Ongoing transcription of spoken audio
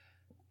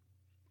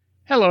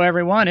Hello,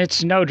 everyone.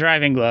 It's No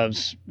Driving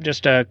Gloves.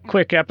 Just a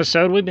quick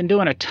episode. We've been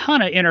doing a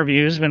ton of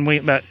interviews,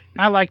 but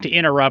I like to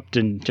interrupt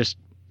and just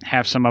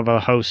have some of the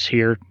hosts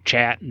here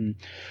chat and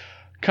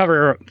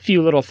cover a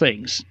few little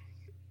things.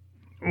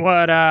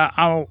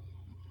 I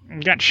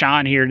got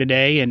Sean here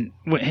today, and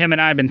him and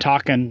I have been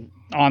talking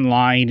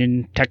online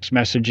and text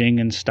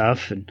messaging and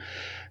stuff, and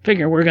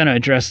figure we're going to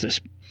address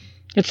this.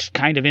 It's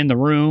kind of in the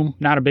room,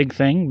 not a big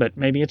thing, but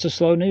maybe it's a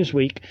slow news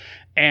week.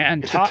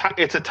 And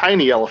it's a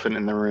tiny elephant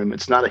in the room.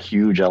 It's not a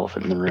huge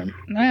elephant in the room.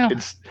 Well,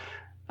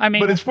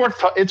 but it's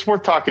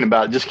worth talking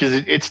about just because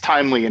it's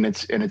timely and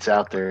it's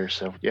out there.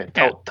 So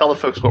tell the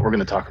folks what we're going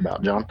to talk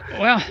about, John.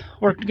 Well,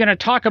 we're going to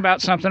talk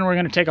about something. We're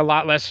going to take a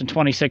lot less than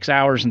 26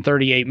 hours and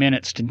 38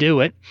 minutes to do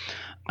it.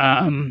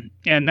 And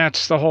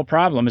that's the whole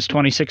problem. Is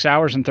 26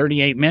 hours and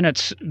 38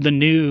 minutes the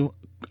new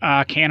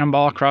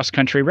Cannonball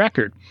cross-country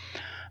record.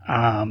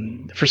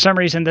 For some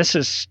reason, this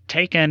has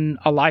taken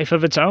a life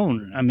of its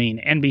own. I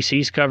mean,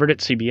 NBC's covered it,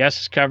 CBS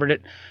has covered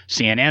it,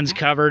 CNN's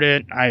covered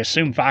it. I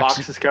assume Fox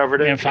has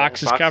covered it. Yeah,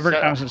 Fox has covered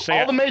it. I was going to say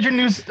all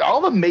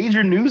the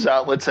major news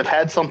outlets have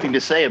had something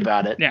to say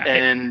about it. Yeah,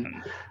 and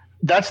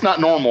that's not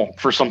normal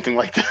for something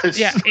like this.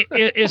 Yeah,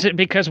 is it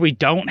because we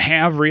don't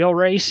have real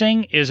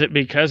racing? Is it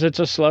because it's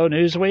a slow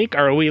news week?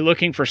 Are we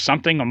looking for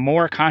something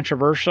more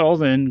controversial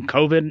than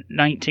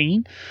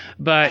COVID-19?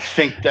 But I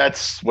think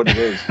that's what it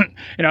is.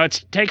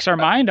 It takes our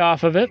mind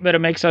off of it, but it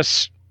makes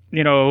us,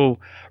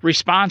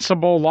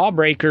 responsible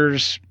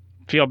lawbreakers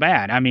feel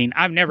bad. I mean,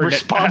 I've never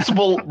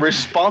responsible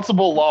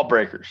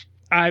lawbreakers.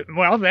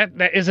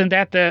 That isn't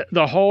that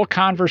the whole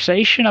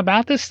conversation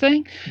about this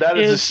thing? That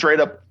is a straight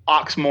up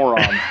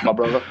oxymoron, my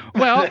brother.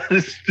 Well,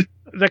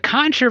 the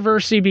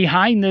controversy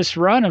behind this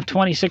run of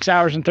 26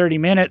 hours and 30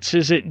 minutes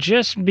is it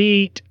just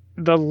beat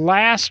the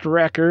last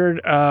record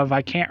of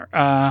I can't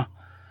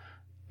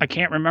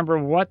remember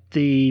what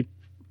the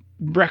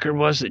record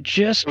was that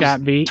just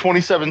got beat.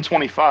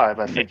 27:25,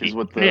 I think, is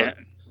what the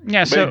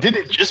yeah. So it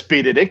didn't just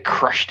beat it; it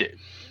crushed it.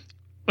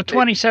 Well,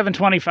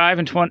 27:25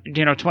 and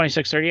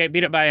 26:38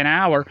 beat it by an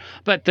hour,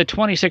 but the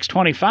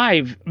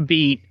 26:25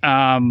 beat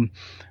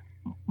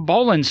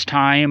Boland's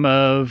time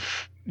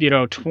of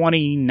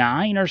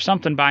 29 or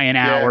something by an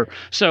hour.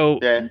 So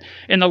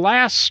in the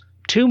last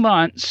 2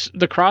 months,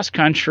 the cross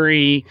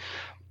country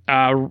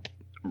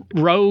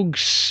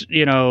rogues,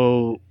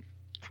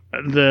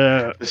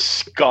 the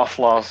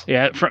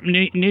scofflaws, from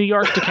New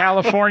York to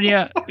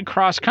California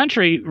cross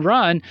country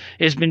run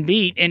has been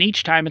beat, and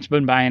each time it's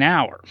been by an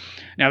hour.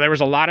 Now there was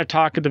a lot of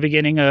talk at the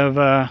beginning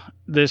of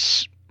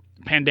this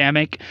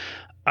pandemic.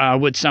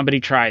 Would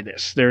somebody try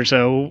this? There's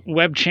a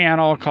web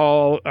channel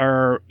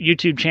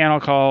YouTube channel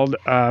called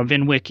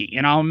VinWiki,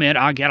 and I'll admit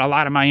I get a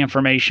lot of my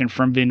information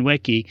from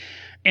VinWiki,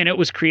 and it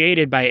was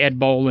created by Ed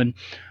Boland,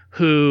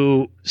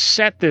 who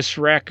set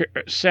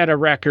a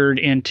record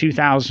in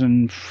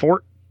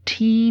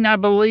 2014, I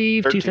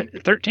believe,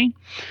 2013,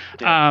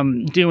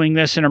 doing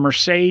this in a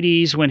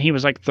Mercedes when he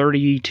was like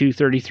 32,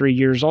 33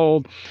 years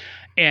old,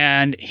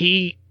 and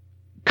he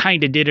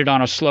kind of did it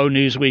on a slow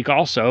news week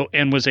also,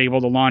 and was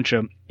able to launch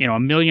a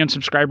 1 million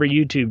subscriber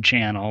YouTube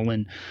channel,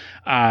 and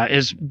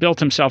has built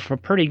himself a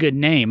pretty good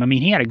name. I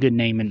mean, he had a good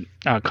name in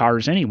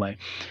cars anyway,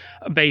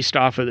 based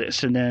off of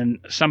this. And then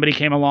somebody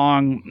came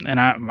along, and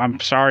I'm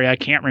sorry, I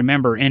can't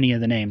remember any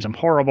of the names. I'm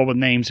horrible with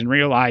names in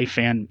real life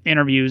and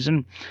interviews,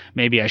 and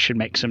maybe I should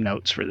make some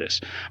notes for this.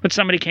 But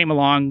somebody came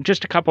along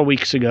just a couple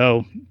weeks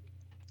ago,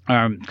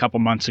 a couple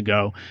months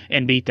ago,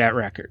 and beat that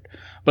record.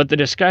 But the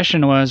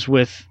discussion was,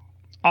 with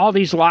all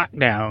these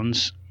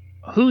lockdowns,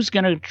 who's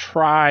going to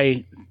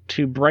try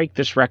to break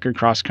this record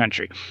cross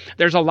country?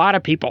 There's a lot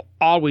of people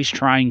always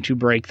trying to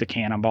break the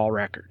Cannonball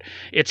record.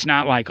 It's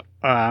not like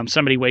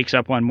somebody wakes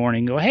up one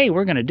morning and go, hey,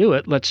 we're going to do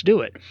it. Let's do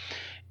it.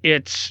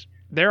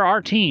 There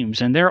are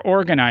teams, and they're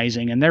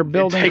organizing, and they're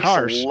building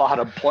cars. It takes a lot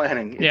of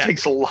planning. It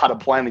takes a lot of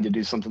planning to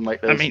do something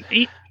like this. I mean,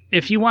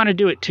 if you want to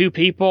do it two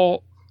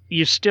people,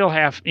 you still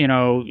have,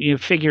 you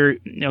figure,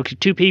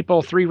 2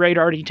 people, 3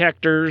 radar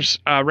detectors,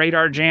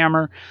 radar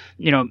jammer,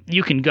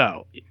 you can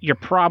go. You're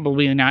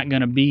probably not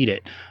going to beat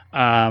it.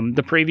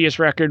 The previous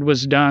record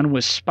was done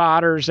with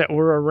spotters that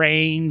were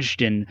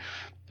arranged, and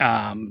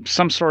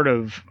some sort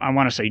of, I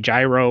want to say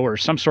gyro, or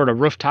some sort of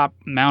rooftop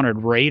mounted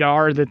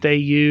radar that they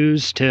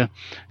use to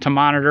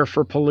monitor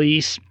for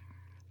police.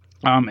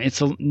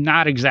 It's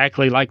not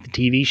exactly like the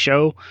TV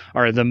show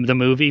or the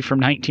movie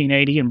from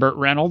 1980 and Burt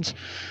Reynolds,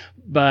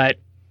 but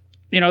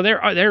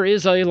there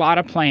is a lot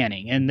of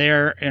planning, and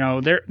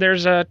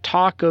there's a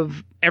talk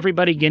of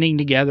everybody getting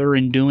together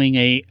and doing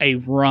a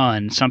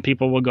run. Some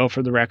people will go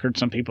for the record.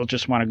 Some people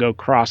just want to go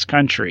cross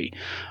country.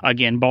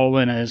 Again,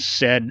 Boland has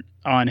said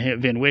on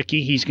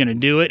VinWiki he's going to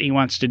do it. He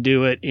wants to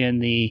do it in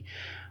the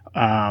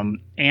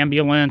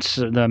ambulance,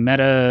 the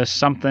Meta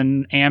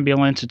something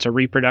ambulance. It's a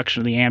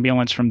reproduction of the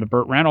ambulance from the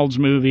Burt Reynolds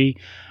movie,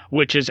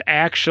 which is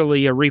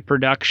actually a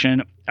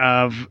reproduction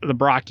of the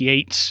Brock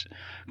Yates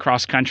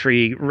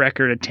cross-country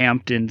record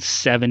attempt in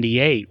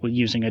 '78 with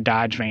using a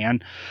Dodge van.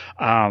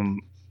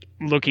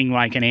 looking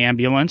like an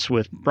ambulance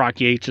with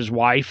Brock Yates'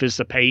 wife as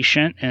the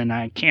patient, and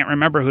I can't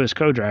remember who his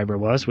co-driver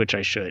was, which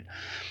I should.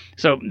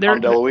 So there,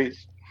 Tom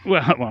DeLuise.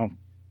 Well,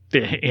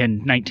 in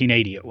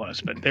 1980 it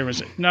was, but there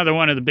was another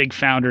one of the big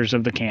founders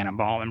of the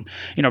Cannonball. And,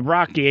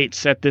 Brock Yates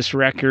set this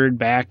record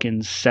back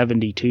in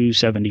 72,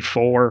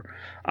 74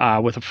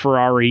 with a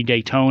Ferrari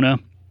Daytona,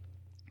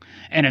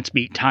 and it's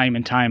beat time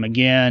and time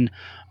again.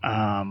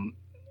 And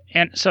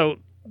so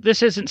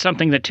this isn't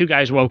something that two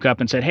guys woke up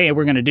and said, hey,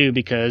 we're going to do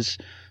because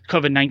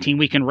COVID-19,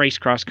 we can race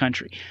cross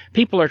country.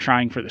 People are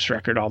trying for this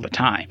record all the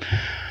time.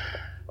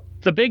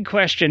 The big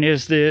question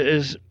is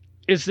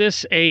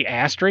this a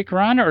asterisk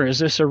run or is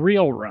this a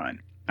real run?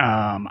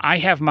 I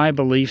have my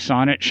beliefs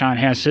on it. Sean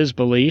has his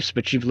beliefs,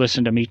 but you've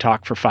listened to me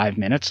talk for 5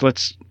 minutes.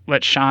 Let's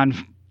let Sean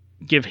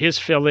give his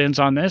fill-ins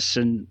on this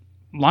and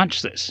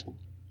launch this.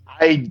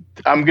 I'm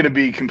going to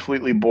be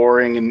completely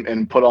boring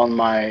and put on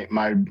my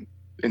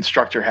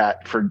instructor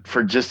hat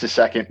for just a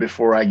second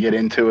before I get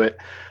into it.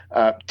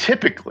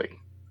 Typically,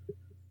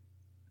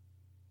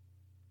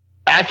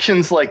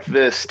 actions like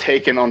this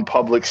taken on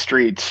public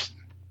streets,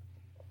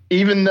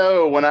 even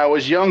though when I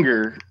was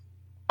younger,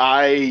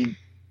 I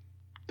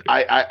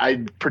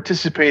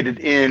participated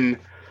in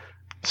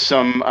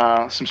some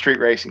street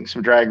racing,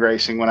 some drag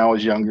racing when I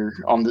was younger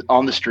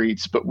on the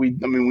streets, but we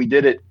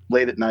did it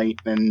late at night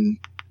and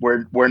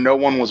where no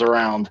one was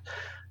around.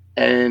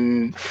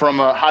 And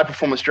from a high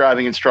performance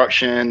driving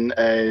instruction,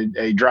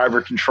 a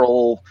driver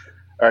control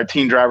or a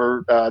team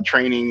driver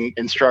training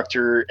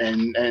instructor,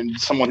 and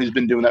someone who's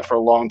been doing that for a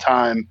long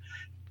time,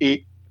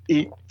 it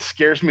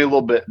scares me a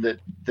little bit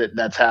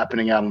that's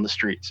happening out on the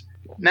streets.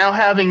 Now,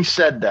 having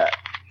said that,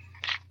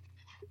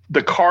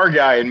 the car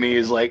guy in me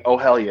is like, oh,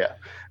 hell yeah.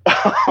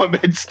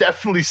 It's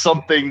definitely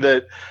something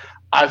that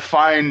I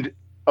find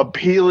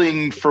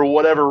appealing. For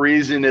whatever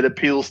reason, it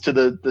appeals to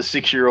the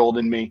 6-year-old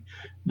in me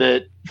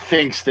that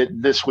thinks that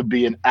this would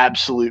be an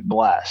absolute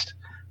blast.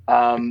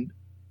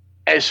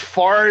 As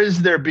far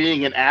as there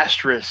being an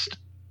asterisk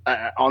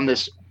on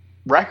this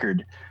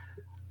record,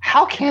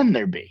 how can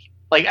there be?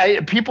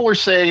 Like, people are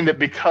saying that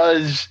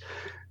because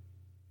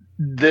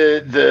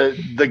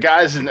the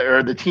guys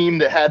or the team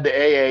that had the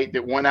A8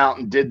 that went out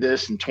and did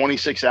this in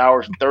 26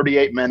 hours and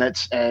 38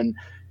 minutes, and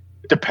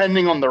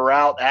depending on the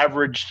route,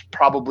 averaged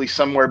probably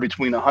somewhere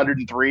between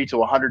 103 to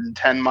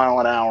 110 mile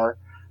an hour,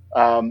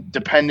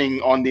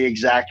 depending on the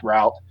exact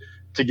route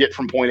to get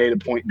from point A to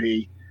point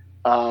B.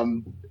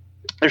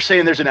 They're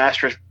saying there's an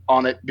asterisk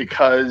on it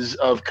because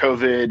of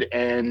COVID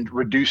and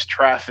reduced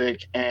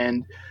traffic.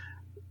 And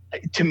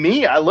to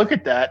me, I look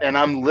at that and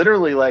I'm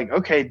literally like,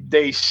 okay,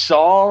 they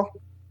saw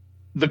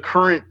the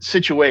current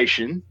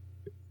situation.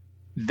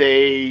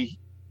 They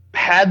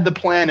had the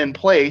plan in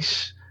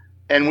place.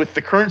 And with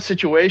the current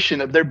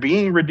situation of there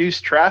being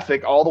reduced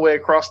traffic all the way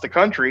across the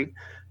country,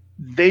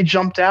 they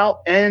jumped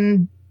out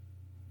and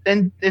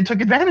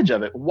took advantage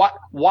of it.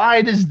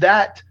 Why does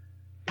that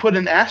put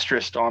an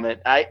asterisk on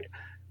it?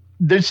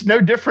 There's no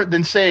different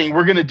than saying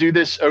we're going to do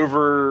this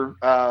over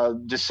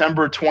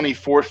December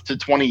 24th to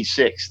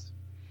 26th,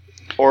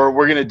 or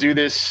we're going to do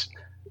this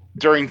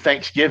during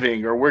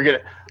Thanksgiving, or we're going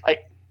to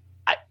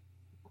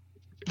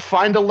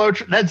find a low.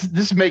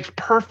 This makes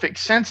perfect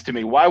sense to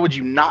me. Why would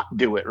you not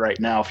do it right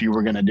now if you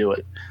were going to do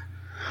it?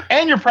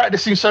 And you're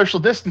practicing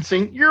social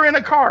distancing. You're in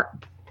a car.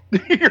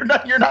 You're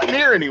not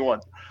near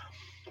anyone.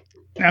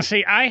 Now,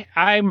 see,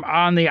 I'm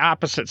on the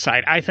opposite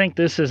side. I think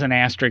this is an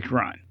asterisk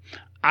run.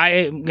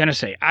 I'm going to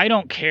say, I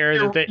don't care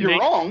you're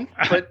wrong,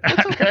 but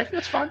it's okay.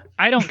 That's fine.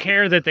 I don't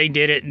care that they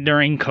did it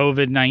during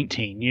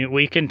COVID-19.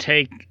 We can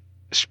take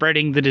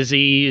spreading the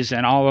disease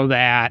and all of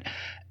that,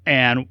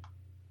 and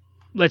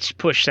let's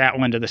push that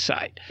one to the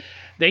side.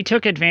 They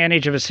took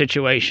advantage of a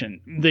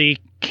situation. The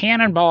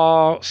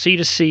Cannonball,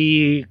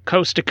 C2C,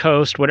 coast to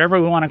coast,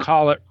 whatever we want to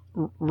call it,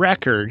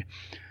 record,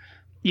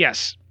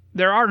 yes,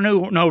 there are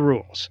no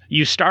rules.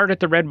 You start at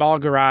the Red Ball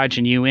Garage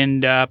and you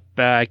end up,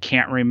 I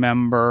can't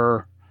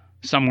remember,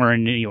 somewhere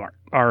in New York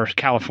or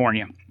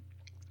California.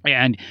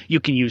 And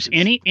you can use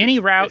any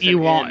route you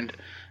want.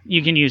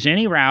 You can use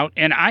any route.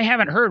 And I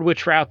haven't heard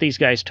which route these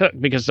guys took,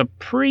 because the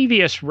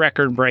previous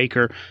record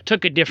breaker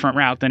took a different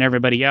route than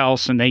everybody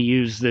else. And they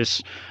used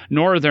this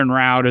northern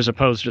route as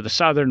opposed to the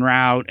southern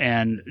route,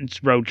 and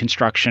it's road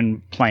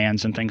construction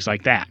plans and things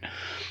like that.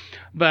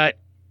 But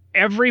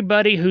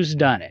everybody who's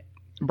done it,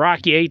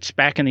 Brock Yates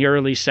back in the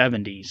early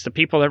 70s, the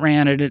people that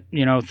ran it,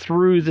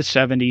 through the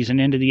 70s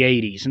and into the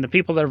 80s, and the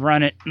people that have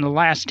run it in the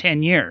last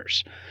 10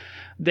 years,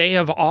 they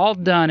have all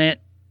done it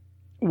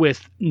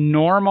with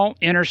normal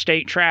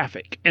interstate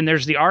traffic. And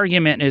there's the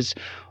argument is,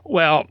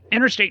 well,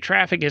 interstate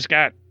traffic has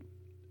got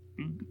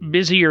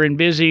busier and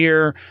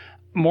busier,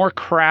 more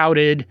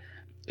crowded,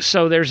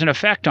 so there's an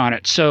effect on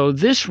it. So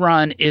this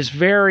run is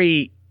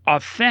very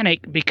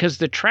authentic because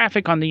the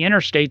traffic on the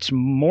interstate's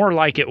more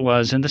like it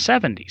was in the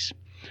 70s.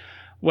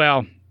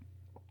 Well,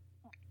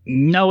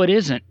 no, it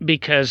isn't,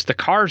 because the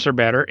cars are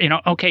better.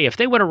 Okay, if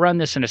they would have run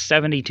this in a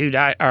 72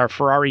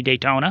 Ferrari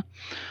Daytona,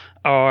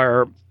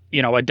 or,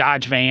 a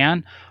Dodge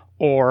van,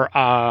 or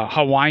a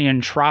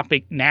Hawaiian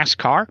Tropic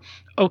NASCAR,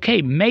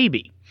 okay,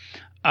 maybe.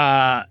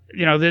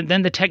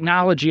 Then the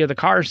technology of the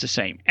car is the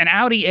same. An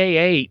Audi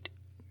A8,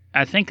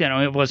 I think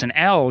it was an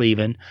L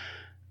even,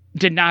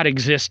 did not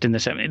exist in the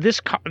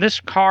 70s. This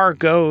car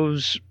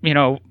goes,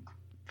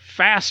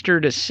 faster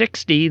to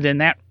 60 than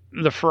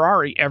the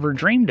Ferrari ever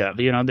dreamed of.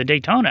 The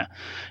Daytona,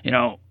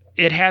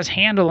 it has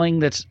handling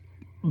that's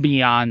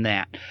beyond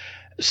that.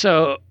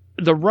 So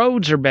the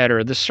roads are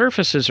better, the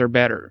surfaces are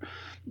better.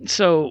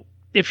 So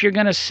if you're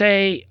going to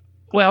say,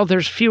 well,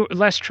 there's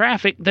less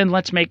traffic, then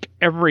let's make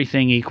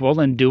everything equal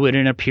and do it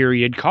in a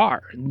period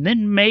car.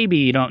 Then maybe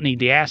you don't need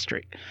the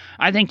asterisk.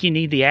 I think you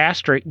need the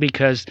asterisk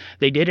because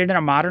they did it in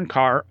a modern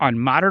car on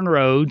modern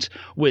roads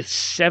with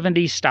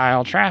 70s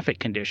style traffic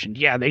conditions.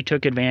 Yeah, they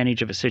took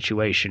advantage of a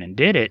situation and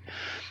did it,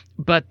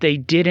 but they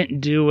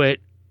didn't do it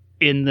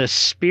in the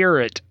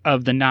spirit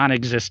of the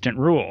non-existent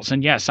rules.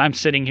 And yes, I'm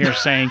sitting here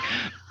saying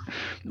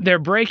they're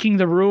breaking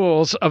the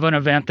rules of an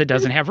event that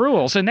doesn't have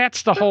rules, and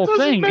that's the whole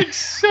thing. That doesn't make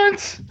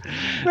sense.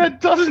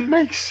 That doesn't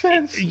make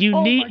sense.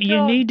 You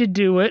need to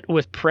do it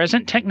with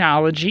present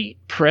technology,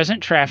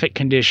 present traffic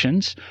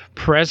conditions,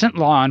 present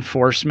law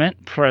enforcement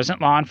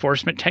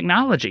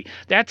technology.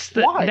 That's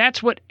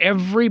what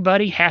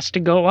everybody has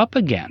to go up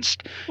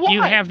against. Why?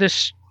 You have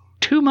this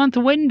 2-month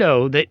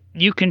window that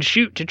you can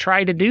shoot to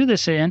try to do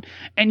this in,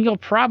 and you'll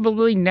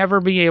probably never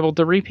be able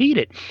to repeat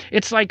it.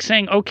 It's like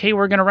saying, okay,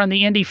 we're going to run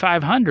the Indy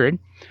 500.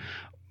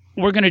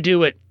 We're going to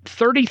do it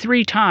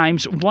 33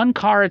 times, one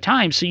car at a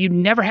time, so you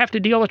never have to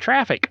deal with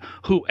traffic.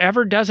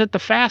 Whoever does it the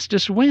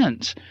fastest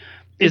wins.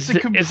 It's a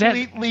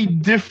completely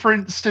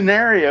different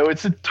scenario.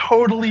 It's a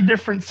totally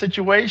different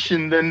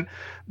situation than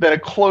a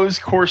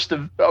closed course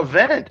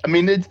event. I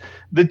mean,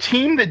 the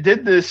team that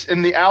did this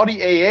in the Audi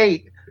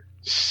A8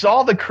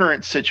 saw the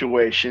current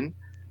situation,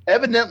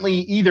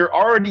 evidently either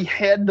already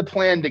had the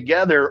plan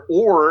together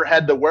or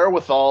had the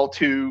wherewithal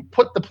to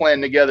put the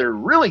plan together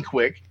really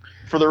quick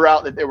for the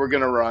route that they were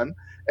going to run.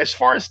 As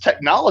far as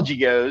technology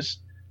goes,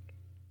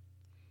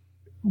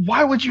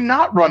 why would you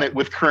not run it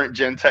with current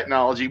gen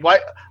technology? Why?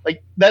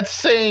 Like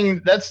that's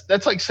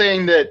like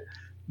saying that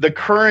the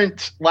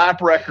current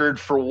lap record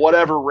for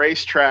whatever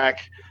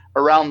racetrack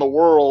around the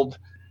world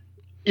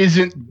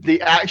isn't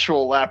the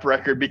actual lap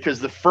record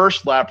because the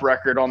first lap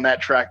record on that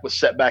track was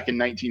set back in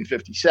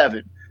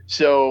 1957.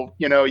 So,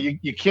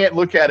 you can't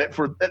look at it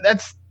for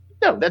that's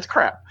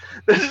crap.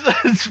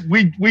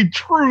 We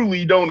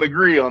truly don't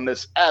agree on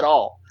this at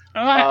all.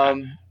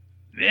 And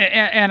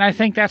I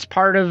think that's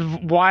part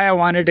of why I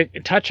wanted to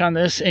touch on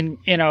this and,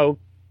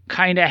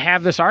 kind of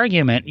have this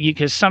argument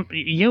because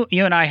you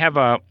and I have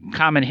a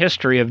common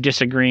history of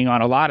disagreeing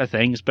on a lot of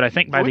things, but I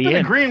think by we've the been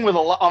end agreeing with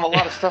on a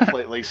lot of stuff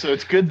lately, so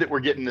it's good that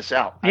we're getting this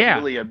out.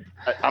 Yeah.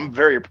 I'm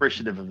very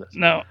appreciative of this.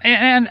 No,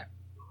 and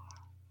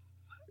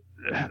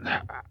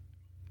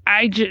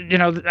I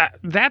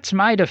that's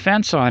my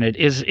defense on it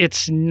is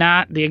it's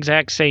not the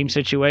exact same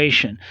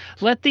situation.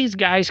 Let these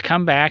guys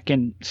come back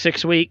in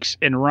 6 weeks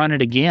and run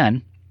it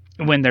again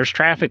when there's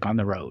traffic on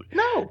the road.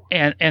 No,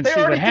 and they see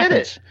what already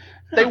happens. Did it.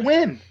 They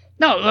win.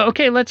 No,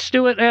 okay, let's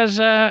do it as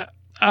a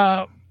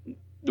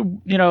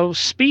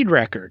speed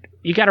record.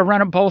 You got to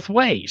run it both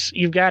ways.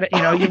 You've got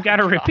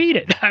to repeat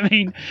it. I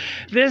mean,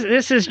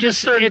 this is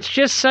it's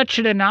just such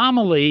an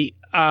anomaly.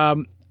 I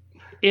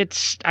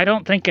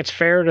don't think it's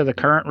fair to the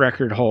current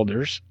record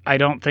holders. I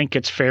don't think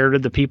it's fair to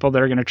the people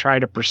that are going to try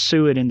to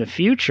pursue it in the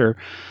future.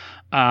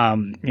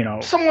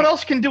 Someone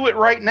else can do it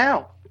right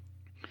now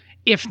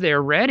if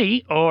they're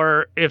ready,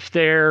 or if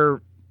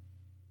they're.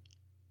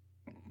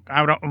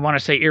 I don't want to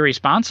say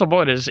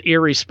irresponsible. It is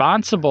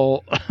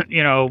irresponsible,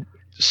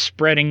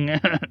 spreading,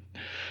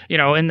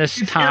 in this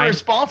it's time.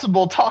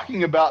 Irresponsible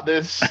talking about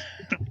this,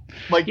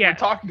 like we're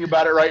talking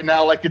about it right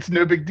now, like it's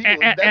no big deal.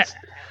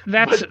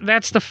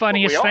 That's the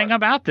funniest thing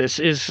about this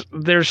is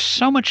there's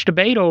so much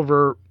debate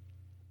over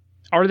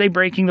are they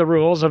breaking the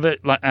rules of it,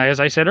 as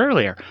I said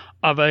earlier,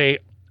 of a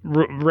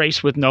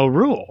race with no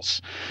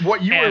rules.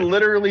 What you are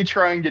literally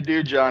trying to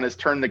do, John, is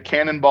turn the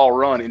Cannonball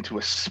Run into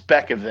a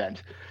spec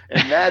event.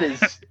 And that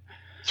is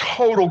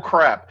total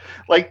crap.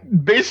 Like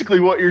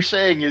basically what you're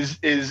saying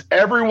is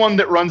everyone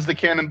that runs the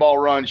Cannonball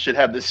Run should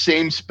have the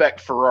same spec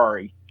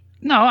Ferrari.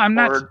 No, I'm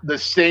not. Or the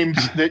same.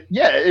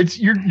 It's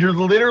you're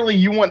literally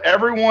you want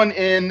everyone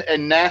in a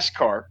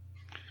NASCAR,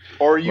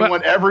 or you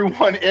want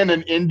everyone in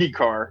an Indy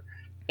car,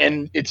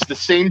 and it's the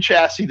same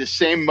chassis, the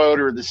same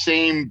motor, the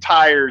same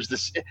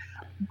tires.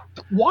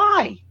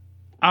 Why?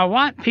 I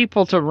want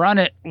people to run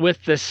it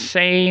with the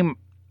same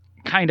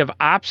kind of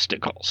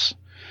obstacles.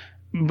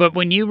 But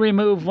when you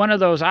remove one of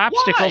those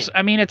obstacles, Why?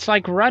 I mean, it's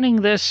like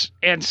running this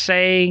and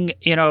saying,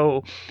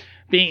 and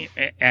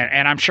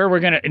I'm sure we're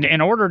going to,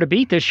 in order to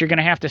beat this, you're going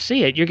to have to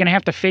see it. You're going to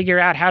have to figure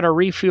out how to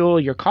refuel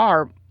your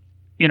car,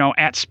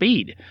 at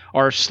speed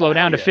or slow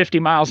down to 50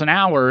 miles an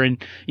hour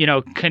and,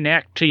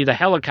 connect to the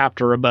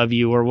helicopter above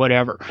you or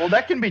whatever. Well,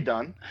 that can be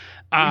done.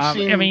 We've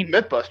seen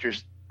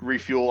Mythbusters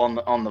refuel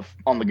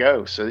on the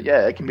go. So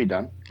yeah, it can be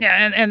done.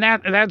 Yeah. And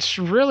that's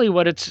really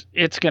what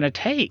it's going to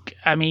take.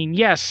 I mean,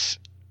 yes.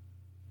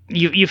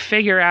 you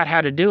figure out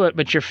how to do it,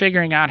 but you're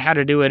figuring out how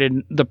to do it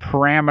in the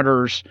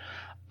parameters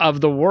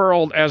of the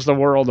world as the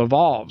world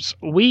evolves.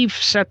 We've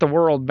set the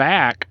world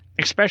back,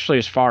 especially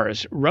as far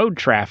as road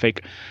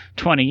traffic,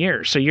 20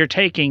 years. So you're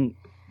taking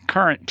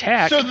current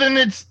tech. So then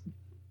it's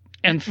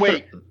and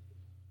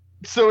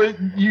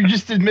you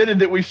just admitted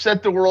that we've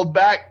set the world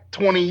back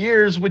 20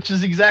 years, which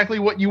is exactly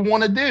what you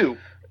want to do.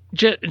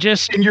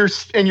 Just in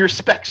your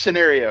spec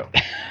scenario.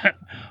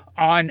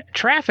 On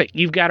traffic,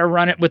 you've got to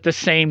run it with the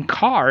same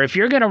car. If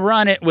you're going to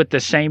run it with the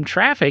same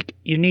traffic,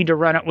 you need to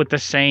run it with the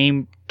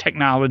same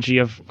technology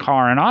of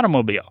car and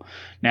automobile.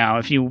 Now,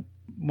 if you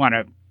want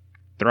to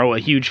throw a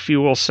huge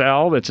fuel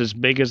cell that's as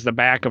big as the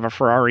back of a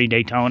Ferrari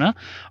Daytona,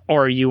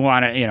 or you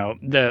want to,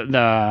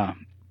 the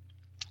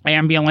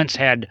ambulance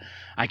had,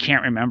 I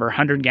can't remember,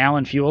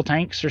 100-gallon fuel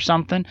tanks or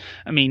something.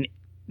 I mean,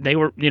 they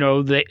were,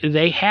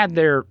 they had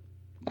their,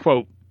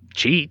 quote,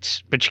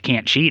 cheats, but you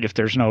can't cheat if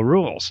there's no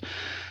rules.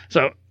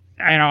 So,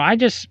 I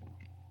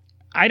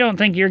don't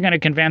think you're going to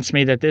convince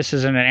me that this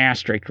isn't an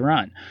asterisk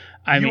run.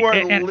 You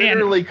are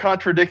literally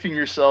contradicting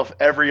yourself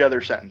every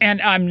other sentence.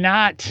 And I'm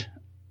not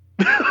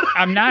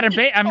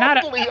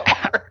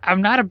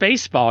a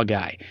baseball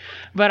guy,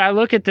 but I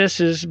look at this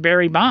as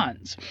Barry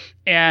Bonds.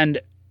 And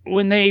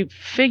when they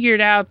figured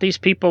out these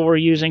people were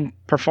using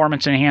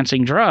performance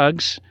enhancing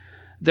drugs,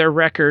 their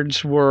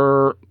records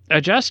were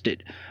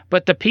adjusted.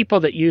 But the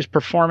people that use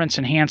performance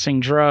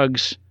enhancing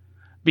drugs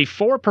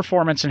before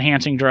performance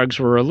enhancing drugs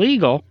were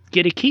illegal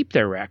get to keep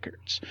their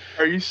records.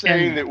 Are you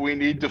saying that we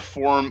need to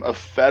form a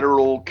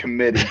federal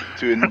committee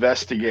to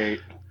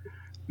investigate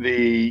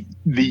the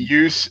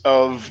use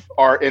of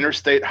our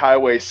interstate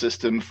highway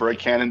system for a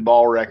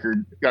cannonball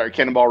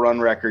run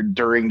record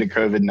during the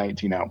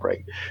COVID-19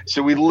 outbreak?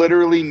 So we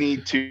literally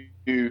need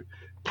to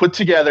put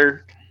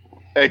together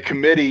a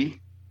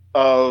committee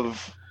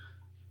of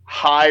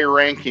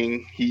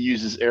high-ranking, he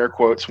uses air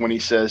quotes when he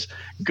says,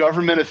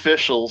 government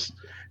officials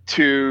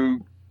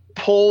to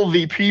pull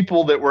the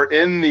people that were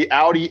in the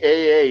Audi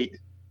A8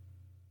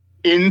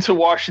 into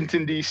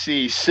Washington,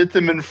 D.C., sit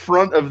them in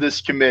front of this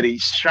committee,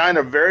 shine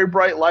a very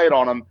bright light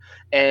on them,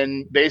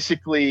 and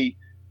basically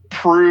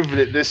prove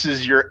that this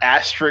is your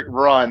asterisk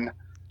run,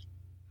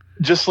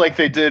 just like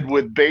they did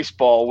with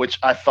baseball, which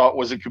I thought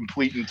was a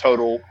complete and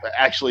total –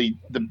 actually,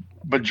 the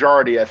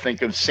majority, I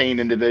think, of sane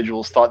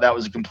individuals thought that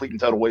was a complete and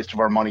total waste of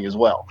our money as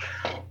well.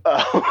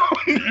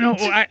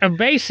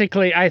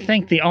 Basically, I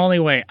think the only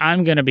way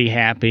I'm going to be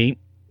happy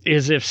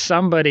is if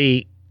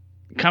somebody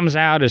comes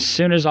out as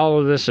soon as all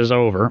of this is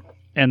over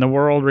and the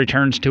world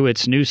returns to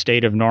its new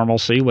state of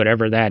normalcy,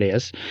 whatever that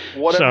is.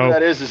 Whatever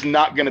that is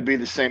not going to be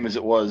the same as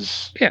it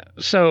was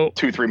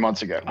 2-3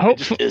 months ago. It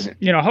just isn't.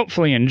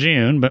 Hopefully in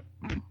June, but,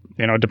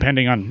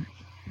 depending on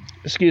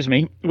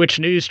which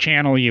news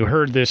channel you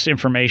heard this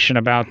information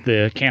about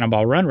the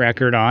Cannonball Run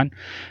record on,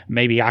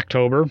 maybe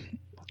October,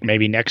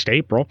 maybe next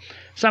April,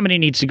 somebody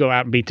needs to go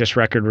out and beat this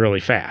record really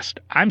fast.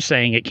 I'm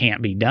saying it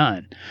can't be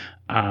done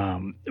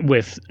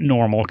with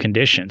normal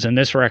conditions. And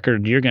this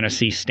record you're going to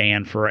see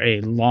stand for a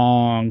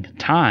long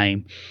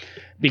time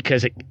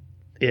because it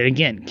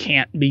again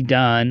can't be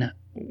done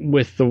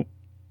with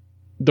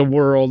the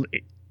world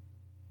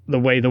the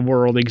way the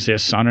world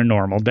exists on a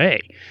normal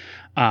day.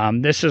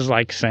 This is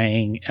like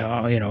saying,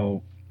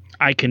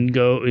 I can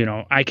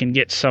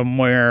get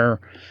somewhere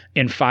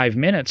in 5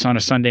 minutes on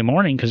a Sunday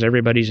morning because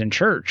everybody's in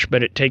church,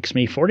 but it takes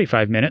me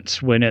 45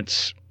 minutes when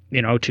it's,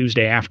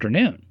 Tuesday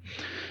afternoon.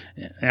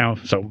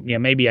 So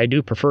maybe I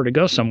do prefer to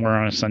go somewhere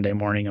on a Sunday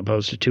morning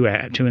opposed to 2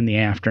 in the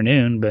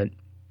afternoon, but.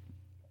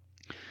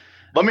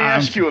 Let me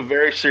ask you a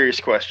very serious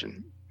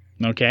question.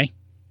 Okay.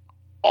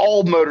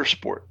 All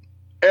motorsport,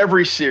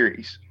 every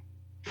series,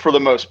 for the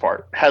most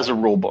part, has a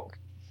rule book.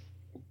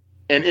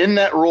 And in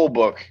that rule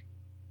book,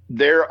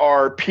 there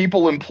are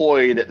people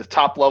employed at the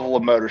top level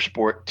of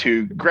motorsport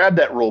to grab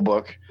that rule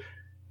book,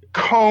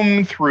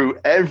 comb through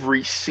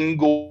every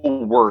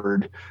single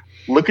word,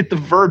 look at the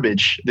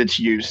verbiage that's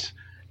used,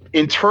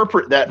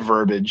 interpret that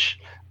verbiage,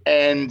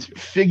 and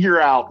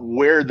figure out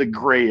where the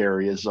gray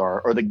areas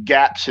are or the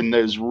gaps in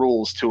those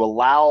rules to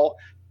allow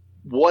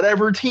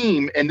whatever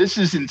team, and this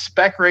is in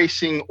spec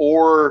racing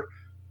or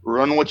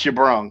run what you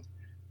brung,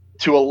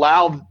 to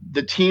allow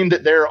the team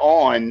that they're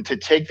on to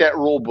take that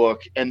rule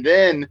book and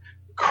then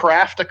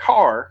craft a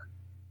car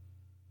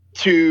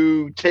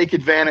to take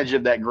advantage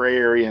of that gray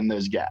area and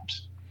those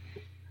gaps.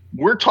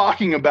 We're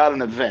talking about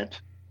an event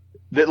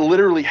that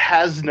literally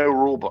has no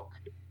rule book.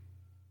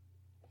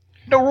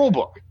 No rule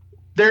book.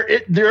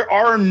 There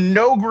are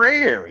no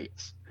gray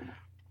areas.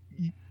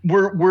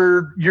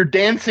 You're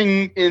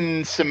dancing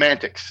in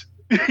semantics.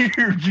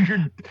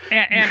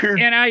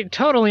 And I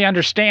totally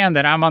understand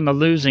that I'm on the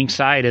losing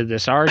side of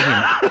this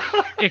argument,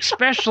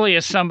 especially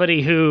as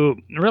somebody who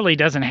really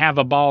doesn't have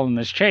a ball in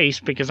this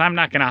chase, because I'm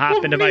not going to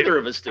hop into neither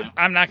of us do.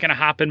 I'm not going to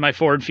hop in my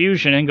Ford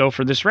Fusion and go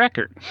for this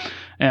record.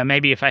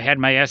 Maybe if I had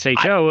my SHO,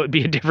 it would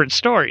be a different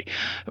story.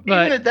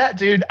 But even at that,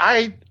 dude,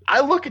 I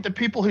look at the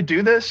people who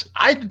do this.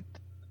 I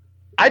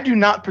do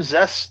not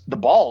possess the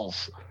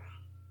balls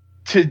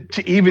to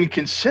even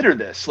consider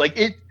this. Like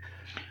it.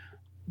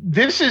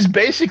 this is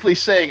basically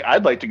saying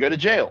I'd like to go to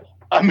jail.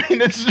 I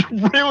mean, it's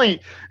really,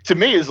 to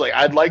me, is like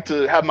I'd like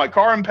to have my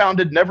car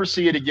impounded, never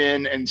see it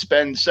again, and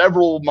spend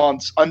several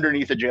months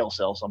underneath a jail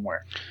cell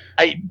somewhere.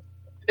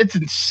 It's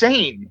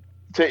insane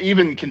to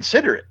even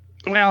consider it.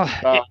 Well,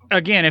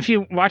 again, if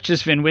you watch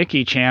this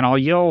VinWiki channel,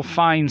 you'll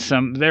find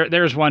some.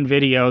 There's one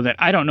video that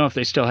I don't know if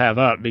they still have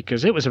up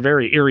because it was a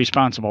very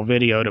irresponsible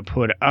video to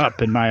put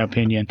up, in my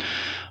opinion,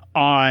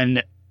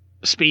 on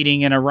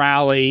speeding in a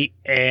rally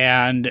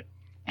and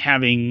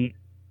having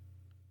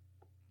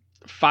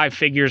 5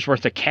 figures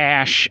worth of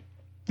cash,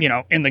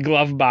 in the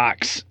glove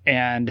box,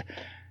 and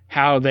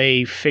how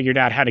they figured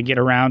out how to get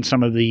around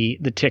some of the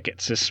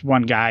tickets. This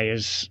one guy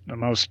is the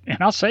most, and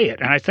I'll say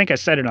it, and I think I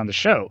said it on the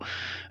show,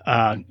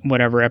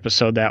 whatever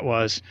episode that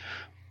was,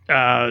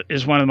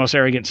 is one of the most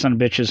arrogant son of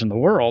bitches in the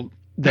world.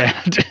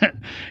 That,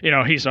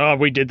 he's,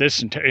 we did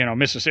this in,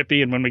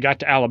 Mississippi, and when we got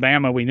to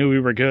Alabama, we knew we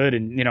were good,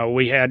 and,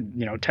 we had,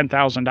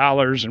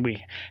 $10,000, and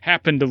we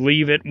happened to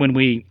leave it when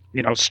we,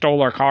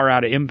 stole our car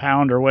out of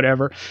impound or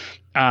whatever.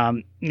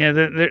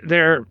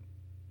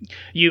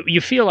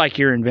 You feel like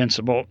you're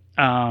invincible.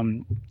 A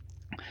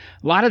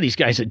lot of these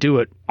guys that do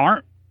it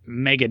aren't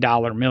mega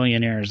dollar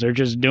millionaires. They're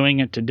just doing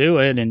it to do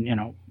it,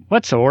 and,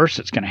 what's the worst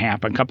that's going to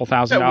happen? A couple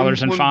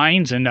 $1,000s in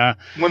fines. And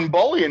when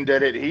Bullion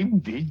did it,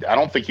 he I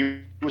don't think he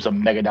was a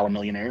mega dollar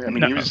millionaire. I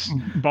mean, he was.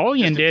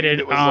 Bullion did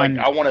it on.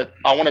 Like,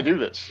 I want to do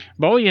this.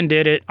 Bullion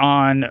did it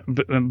on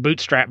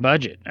bootstrap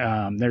budget.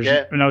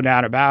 There's no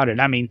doubt about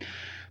it. I mean,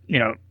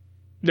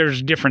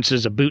 there's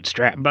differences of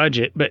bootstrap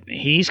budget, but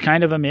he's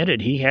kind of admitted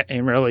he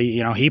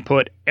really, he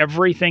put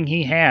everything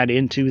he had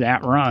into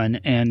that run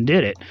and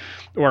did it.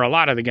 Or a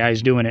lot of the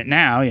guys doing it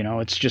now,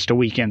 it's just a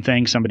weekend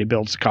thing. Somebody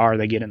builds a car,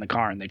 they get in the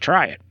car and they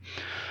try it.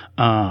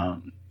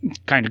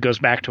 Kind of goes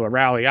back to a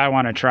rally. I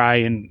want to try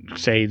and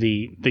say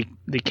the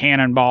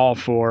cannonball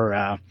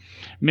for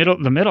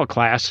the middle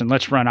class, and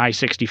let's run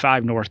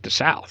I-65 north to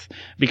south,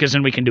 because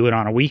then we can do it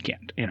on a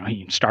weekend. You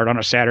can start on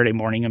a Saturday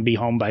morning and be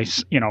home by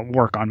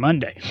work on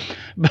Monday.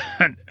 But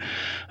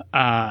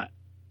I'm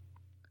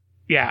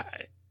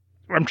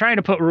trying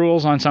to put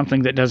rules on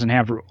something that doesn't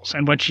have rules.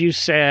 And what you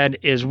said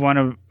is one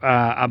of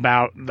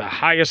about the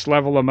highest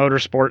level of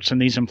motorsports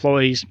and these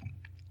employees.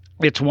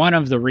 It's one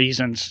of the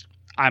reasons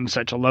I'm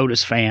such a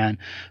Lotus fan,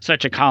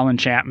 such a Colin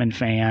Chapman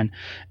fan,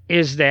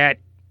 is that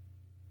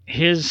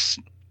his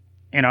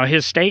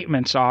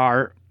statements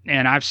are,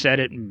 and I've said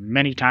it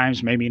many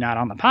times, maybe not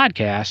on the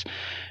podcast,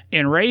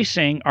 in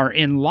racing or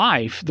in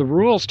life, the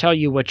rules tell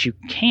you what you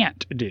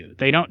can't do.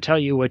 They don't tell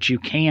you what you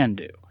can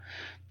do.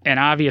 And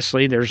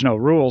obviously there's no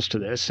rules to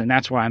this, and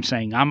that's why I'm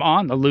saying I'm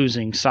on the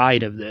losing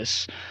side of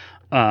this,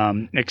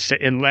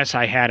 unless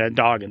I had a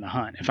dog in the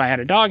hunt. If I had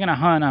a dog in a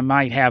hunt, I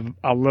might have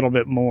a little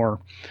bit more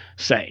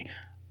say.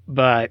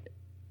 But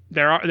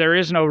there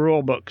is no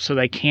rule book, so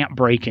they can't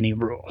break any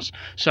rules.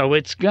 So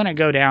it's going to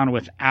go down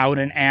without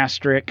an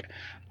asterisk,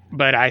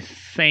 but I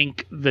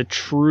think the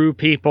true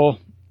people,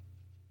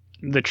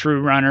 the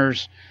true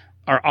runners,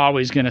 are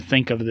always going to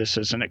think of this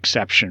as an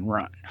exception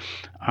run.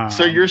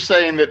 So you're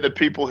saying that the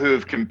people who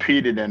have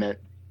competed in it,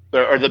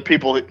 or the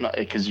people that,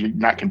 because you're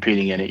not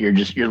competing in it,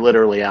 you're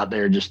literally out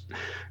there just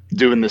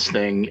doing this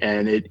thing,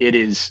 and it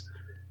is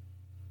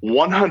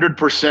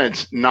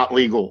 100% not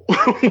legal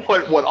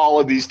what all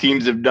of these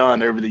teams have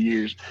done over the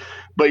years.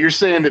 But you're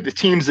saying that the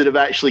teams that have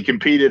actually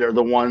competed are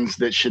the ones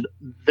that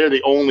they're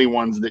the only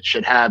ones that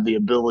should have the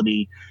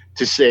ability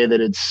to say that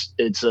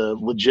it's a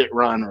legit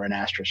run or an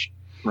asterisk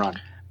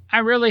run. I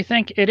really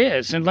think it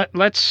is. And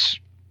let's,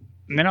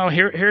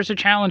 here's a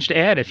challenge to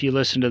Ed if you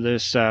listen to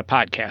this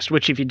podcast,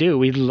 which if you do,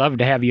 we'd love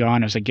to have you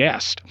on as a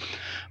guest.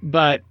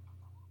 But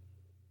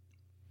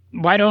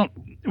why don't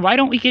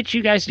we get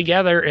you guys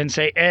together and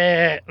say,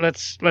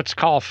 let's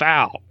call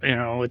foul?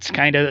 It's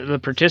kind of the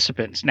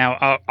participants.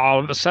 Now, all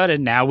of a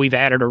sudden, now we've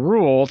added a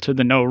rule to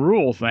the no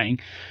rule thing.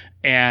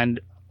 And,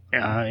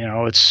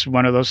 it's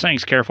one of those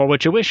things, careful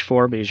what you wish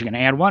for, because you're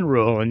going to add one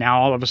rule. And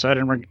now all of a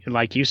sudden, we're,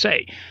 like you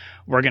say,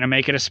 we're going to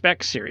make it a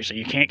spec series. So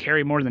you can't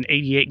carry more than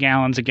 88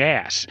 gallons of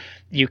gas.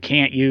 You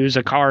can't use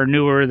a car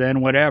newer than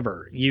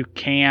whatever. You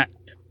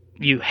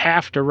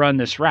have to run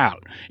this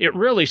route. It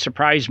really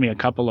surprised me a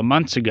couple of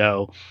months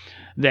ago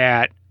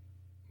that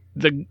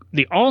the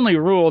only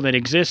rule that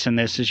exists in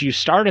this is you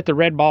start at the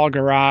Red Ball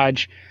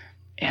Garage,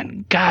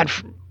 and God,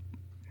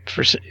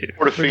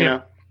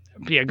 Portofino.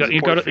 Yeah,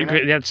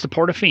 that's the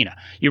Portofino.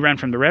 You run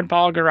from the Red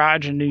Ball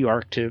Garage in New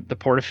York to the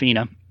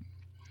Portofino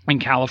in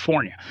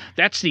California.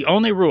 That's the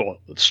only rule.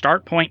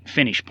 Start point,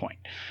 finish point.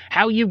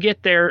 How you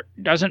get there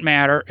doesn't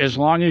matter as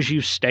long as you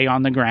stay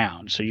on the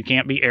ground. So you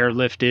can't be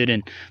airlifted.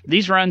 And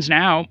these runs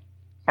now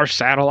are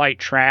satellite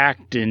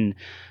tracked and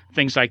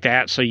things like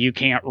that. So you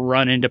can't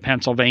run into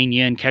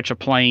Pennsylvania and catch a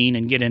plane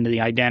and get into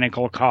the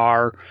identical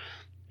car,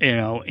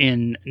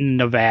 in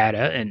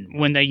Nevada. And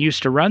when they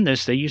used to run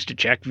this, they used to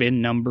check VIN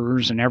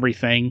numbers and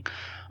everything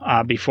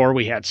before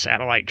we had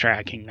satellite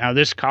tracking. Now,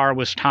 this car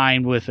was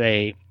timed with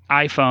a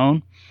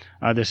iPhone,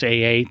 this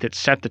A8 that's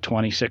set to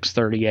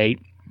 2638.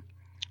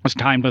 was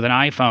timed with an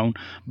iPhone,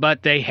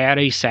 but they had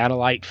a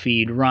satellite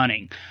feed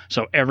running.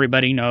 So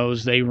everybody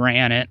knows they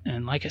ran it.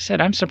 And like I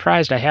said, I'm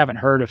surprised I haven't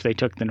heard if they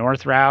took the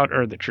north route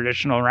or the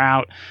traditional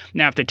route.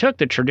 Now, if they took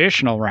the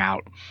traditional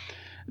route,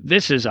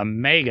 this is a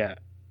mega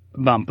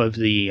bump of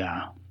the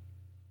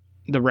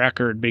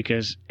record,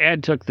 because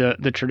Ed took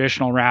the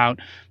traditional route.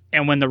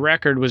 And when the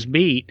record was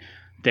beat,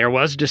 there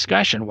was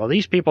discussion. Well,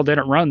 these people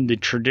didn't run the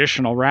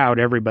traditional route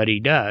everybody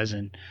does.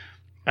 And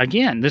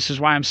again, this is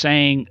why I'm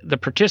saying the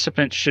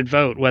participants should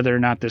vote whether or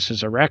not this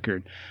is a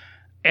record.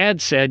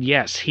 Ed said,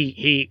 yes,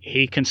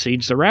 he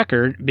concedes the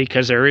record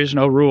because there is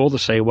no rule to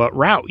say what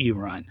route you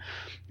run.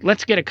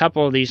 Let's get a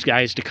couple of these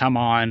guys to come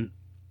on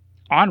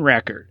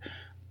record.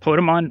 Put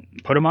them on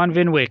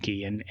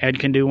VinWiki, and Ed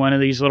can do one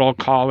of these little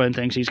call-in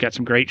things. He's got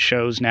some great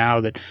shows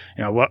now that,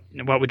 what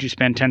would you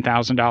spend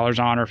 $10,000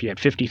 on, or if you had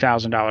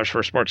 $50,000 for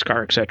a sports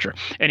car, etc.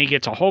 And he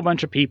gets a whole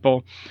bunch of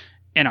people,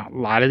 and a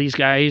lot of these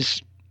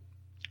guys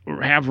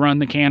have run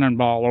the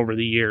Cannonball over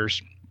the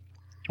years,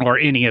 or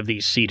any of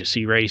these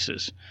C2C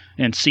races.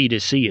 And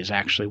C2C is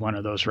actually one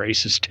of those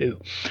races too.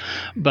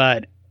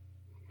 But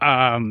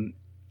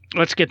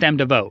let's get them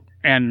to vote.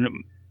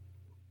 And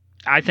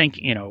I think,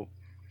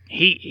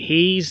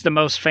 he's the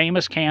most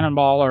famous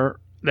cannonballer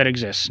that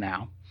exists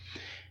now.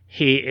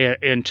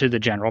 Into the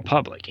general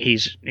public.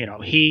 He's,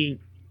 and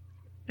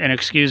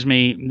excuse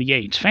me, the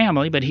Yates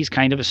family, but he's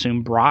kind of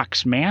assumed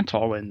Brock's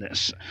mantle in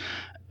this.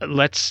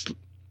 Let's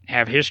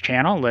have his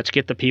channel. Let's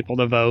get the people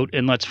to vote,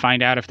 and let's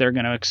find out if they're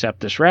going to accept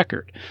this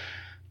record.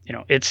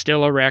 It's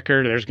still a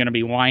record. There's going to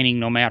be whining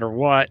no matter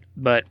what.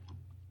 But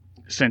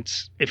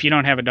if you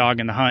don't have a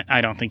dog in the hunt,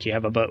 I don't think you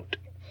have a vote.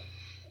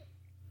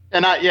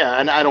 And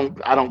I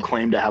don't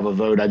claim to have a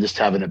vote. I just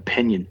have an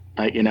opinion.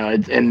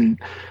 And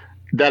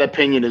that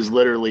opinion is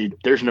literally,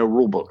 there's no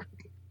rule book.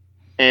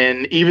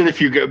 And even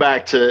if you go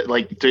back to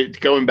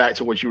going back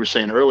to what you were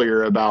saying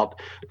earlier about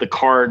the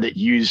car that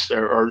used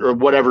or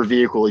whatever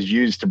vehicle is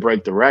used to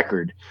break the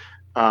record,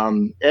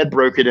 Ed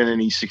broke it in an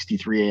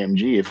E63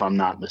 AMG, if I'm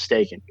not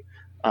mistaken.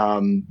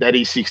 That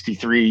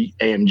E63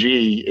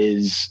 AMG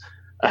is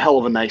a hell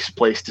of a nice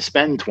place to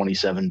spend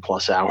 27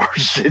 plus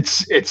hours.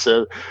 It's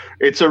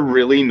a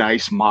really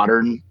nice,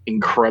 modern,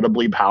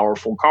 incredibly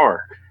powerful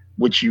car,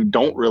 which you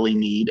don't really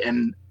need.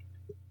 And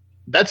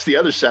that's the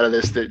other side of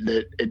this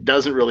that it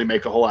doesn't really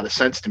make a whole lot of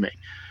sense to me.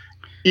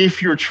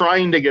 If you're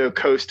trying to go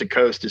coast to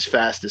coast as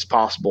fast as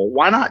possible,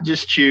 why not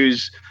just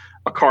choose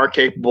a car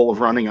capable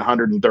of running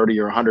 130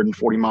 or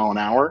 140 mile an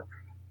hour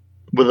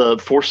with a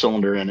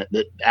 4-cylinder in it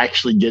that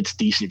actually gets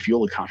decent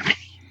fuel economy?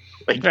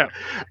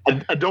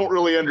 I don't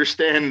really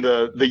understand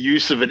the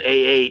use of an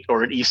A8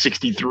 or an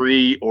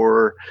E63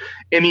 or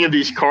any of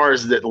these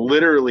cars that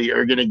literally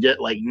are going to get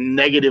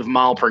negative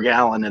mile per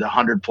gallon at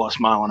 100 plus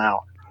mile an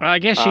hour. Well, I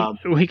guess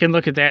we can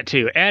look at that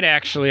too. Ed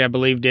actually, I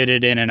believe, did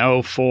it in an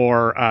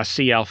 04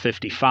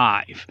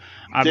 CL55.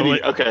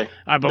 Okay.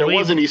 I believe there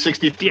was an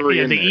E63.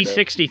 Yeah, the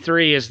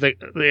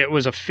E63 it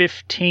was a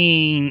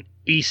 15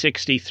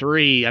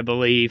 E63, I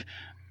believe,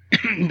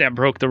 that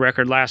broke the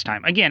record last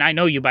time. Again, I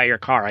know you by your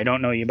car. I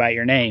don't know you by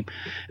your name.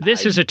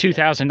 This is a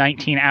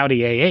 2019 Audi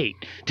A8.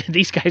 Did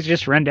these guys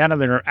just run down to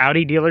their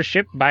Audi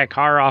dealership, buy a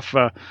car off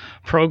a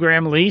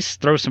program lease,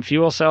 throw some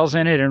fuel cells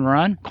in it, and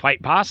run?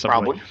 Quite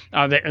possibly.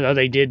 Probably.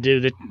 They did do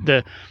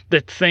the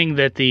thing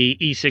that the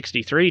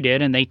E63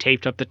 did, and they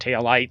taped up the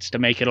taillights to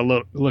make it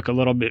look a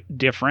little bit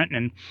different.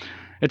 And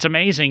it's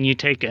amazing. You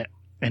take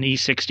an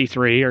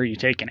E63 or you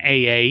take an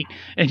A8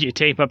 and you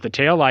tape up the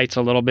taillights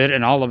a little bit,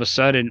 and all of a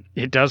sudden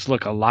it does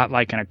look a lot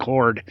like an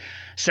Accord.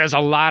 Says a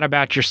lot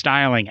about your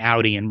styling,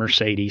 Audi and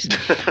Mercedes.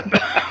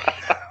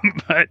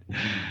 But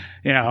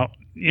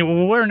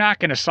we're not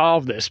going to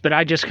solve this, but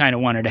I just kind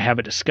of wanted to have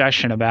a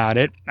discussion about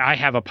it. I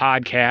have a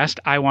podcast.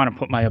 I want to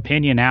put my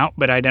opinion out,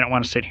 but I didn't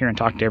want to sit here and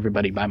talk to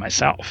everybody by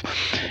myself.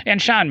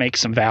 And Sean makes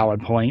some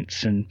valid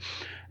points, and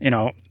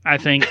I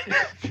think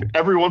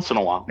every once in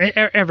a while.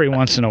 Every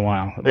once in a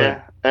while.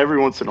 Yeah, every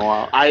once in a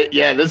while.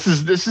 This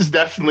is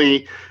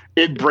definitely,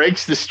 it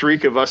breaks the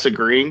streak of us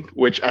agreeing,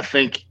 which I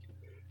think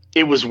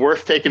it was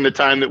worth taking the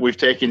time that we've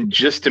taken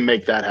just to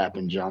make that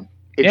happen, John.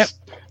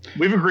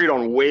 We've agreed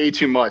on way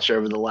too much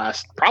over the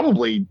last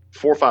probably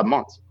 4 or 5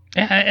 months.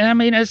 Yeah, I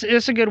mean,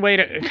 it's a good way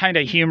to kind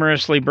of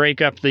humorously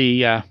break up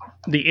the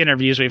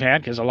interviews we've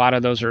had, because a lot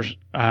of those are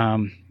a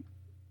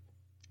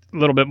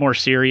little bit more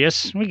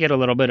serious. We get a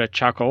little bit of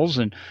chuckles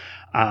and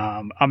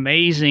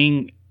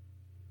amazing.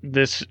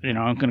 This,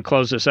 I'm going to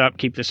close this up,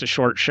 keep this a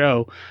short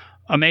show.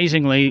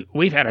 Amazingly,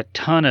 we've had a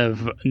ton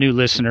of new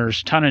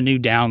listeners, ton of new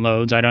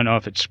downloads. I don't know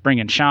if it's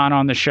bringing Sean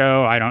on the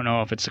show. I don't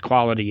know if it's the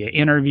quality of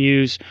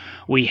interviews.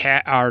 We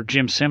had our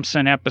Jim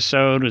Simpson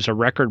episode was a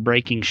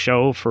record-breaking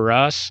show for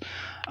us.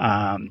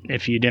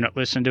 If you didn't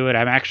listen to it,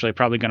 I'm actually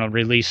probably going to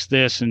release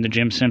this, and the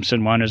Jim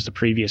Simpson one is the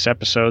previous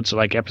episode, so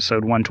like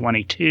episode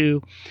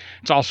 122.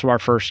 It's also our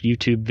first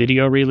YouTube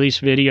video release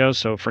video,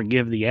 so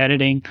forgive the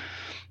editing.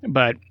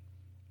 But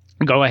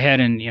go ahead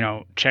and,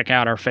 check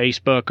out our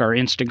Facebook, our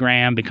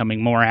Instagram,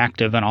 becoming more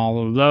active in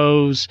all of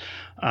those.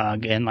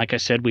 Again, like I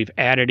said, we've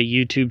added a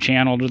YouTube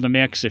channel to the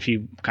mix if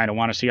you kind of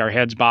want to see our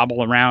heads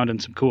bobble around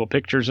and some cool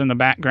pictures in the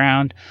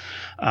background.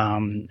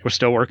 We're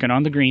still working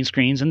on the green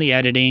screens and the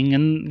editing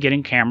and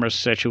getting cameras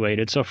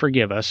situated, so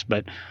forgive us.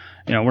 But,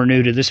 we're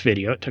new to this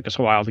video. It took us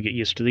a while to get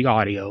used to the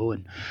audio,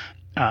 and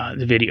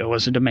the video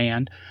was a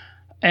demand.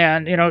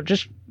 And,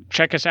 just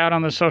check us out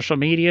on the social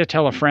media.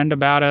 Tell a friend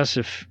about us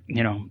if,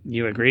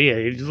 you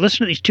agree. Listen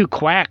to these two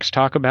quacks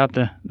talk about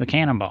the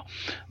Cannonball.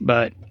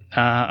 But,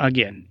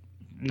 again,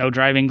 No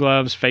Driving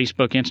Gloves,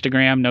 Facebook,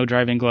 Instagram, No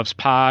Driving Gloves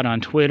Pod on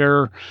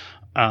Twitter.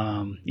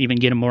 Even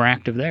get them more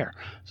active there.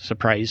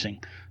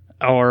 Surprising.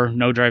 Or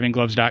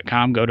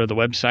NoDrivingGloves.com. Go to the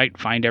website,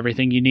 find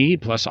everything you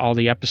need, plus all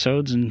the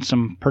episodes and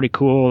some pretty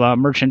cool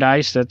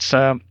merchandise that's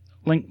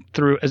linked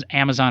through as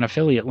Amazon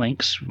affiliate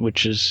links,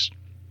 which is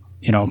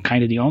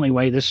kind of the only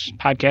way this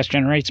podcast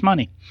generates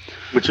money.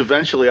 Which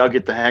eventually I'll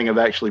get the hang of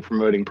actually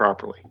promoting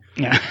properly.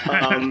 Yeah.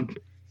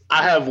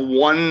 I have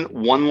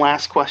one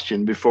last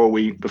question before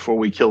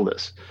we kill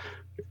this.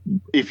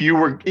 If you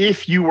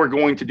were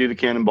going to do the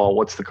Cannonball,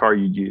 what's the car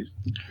you'd use?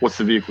 What's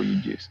the vehicle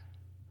you'd use?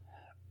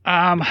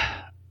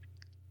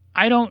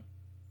 I don't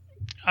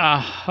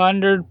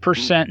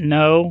 100%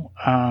 know.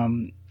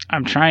 I'm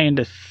trying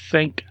to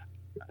think.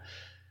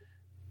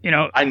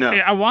 I know.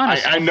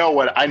 I know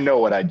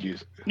what I'd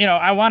use.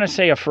 I want to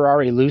say a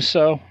Ferrari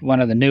Lusso,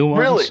 one of the new ones.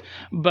 Really?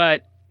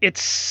 But it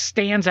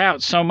stands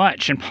out so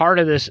much, and part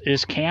of this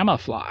is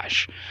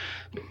camouflage.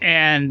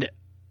 And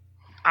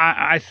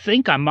I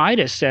think I might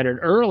have said it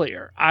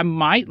earlier. I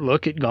might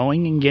look at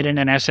going and getting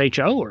an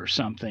SHO or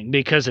something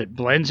because it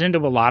blends into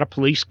a lot of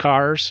police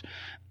cars.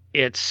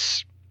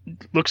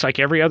 Looks like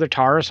every other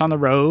Taurus on the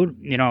road.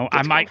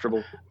 I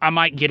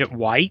might get it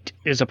white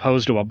as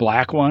opposed to a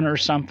black one or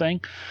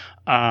something.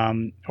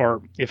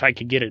 Or if I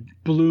could get a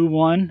blue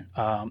one,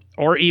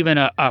 or even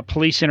a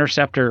Police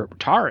Interceptor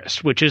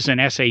Taurus, which is an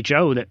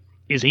SHO that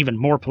is even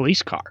more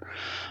police car.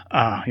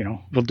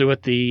 We'll do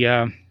it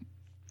the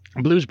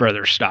Blues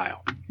Brothers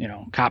style,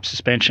 cop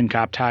suspension,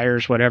 cop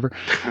tires, whatever.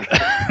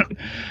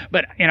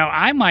 But,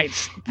 I might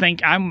think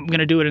I'm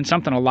going to do it in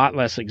something a lot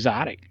less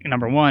exotic.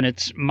 Number one,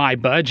 it's my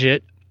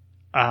budget.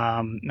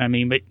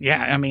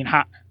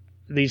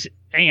 These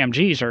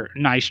AMGs are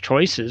nice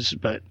choices,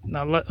 but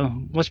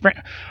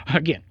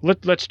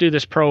let's do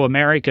this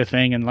pro-America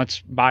thing and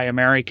let's buy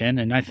American.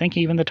 And I think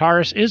even the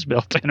Taurus is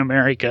built in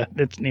America.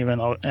 It's even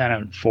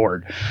a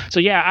Ford. So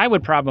yeah, I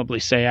would probably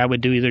say I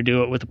would either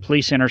do it with a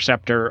Police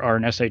Interceptor or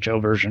an SHO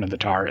version of the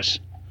Taurus.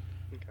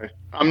 Okay,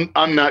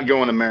 I'm not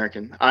going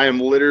American. I am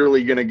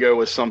literally going to go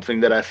with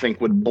something that I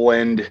think would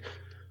blend,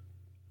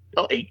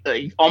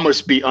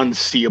 almost be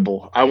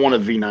unseeable. I want a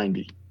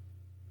V90.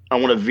 I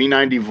want a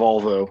V90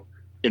 Volvo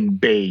in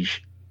beige,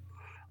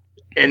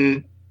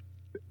 and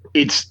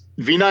it's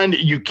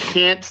V90. You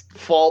can't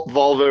fault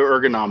Volvo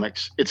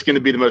ergonomics. It's going to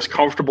be the most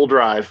comfortable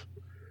drive.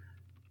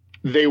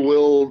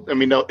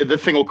 The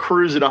thing will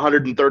cruise at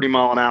 130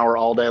 mile an hour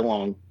all day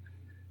long.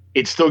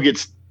 It still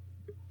gets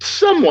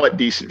somewhat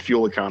decent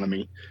fuel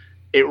economy.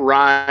 It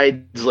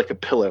rides like a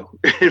pillow.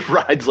 It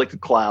rides like a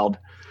cloud,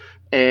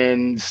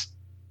 and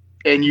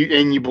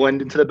you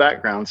blend into the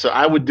background. So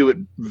I would do it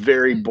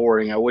very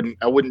boring. I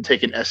wouldn't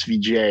take an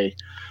SVJ.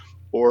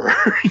 Or,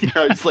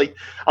 it's like,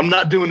 I'm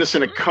not doing this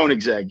in a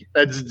Koenigsegg.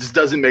 That just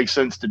doesn't make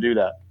sense to do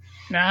that.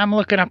 Now, I'm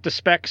looking up the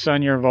specs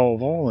on your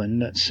Volvo,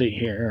 and let's see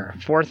here.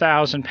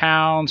 4,000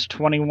 pounds,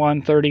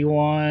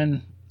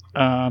 2131,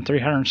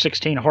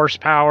 316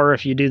 horsepower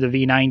if you do the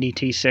V90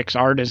 T6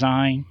 R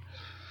design.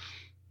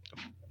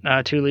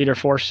 2-liter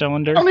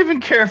 4-cylinder. I don't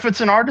even care if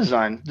it's an R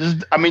design.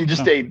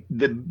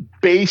 The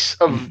base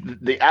of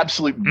the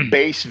absolute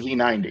base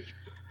V90.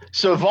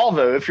 So,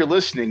 Volvo, if you're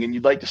listening and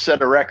you'd like to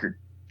set a record,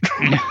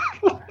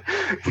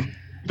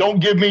 don't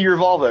give me your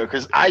Volvo,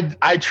 because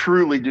I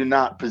truly do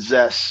not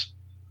possess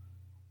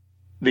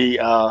the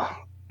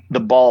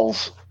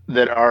balls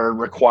that are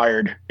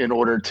required in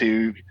order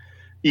to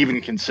even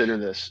consider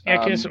this.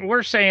 Yeah, because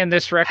we're saying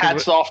this record.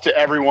 Hats off to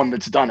everyone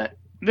that's done it.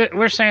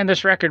 We're saying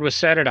this record was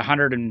set at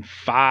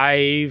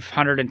 105,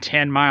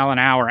 110 mile an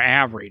hour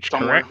average,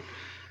 correct?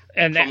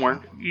 And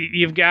somewhere.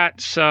 You've got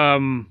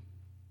some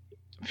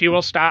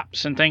fuel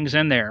stops and things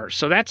in there.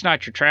 So that's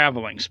not your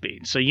traveling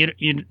speed. So you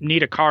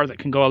need a car that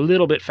can go a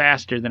little bit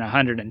faster than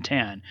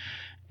 110.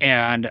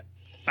 And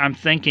I'm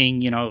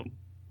thinking,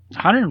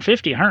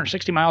 150,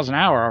 160 miles an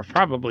hour are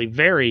probably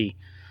very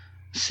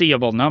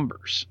seeable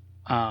numbers.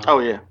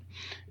 Again,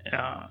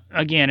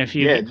 if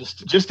you... Yeah,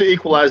 just to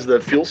equalize the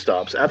fuel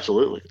stops,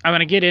 absolutely. I'm going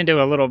to get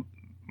into a little...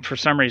 For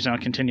some reason, I'll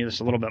continue this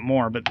a little bit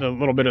more, but a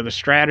little bit of the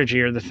strategy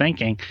or the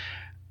thinking.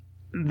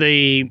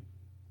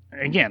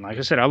 Again, like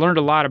I said, I learned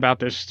a lot about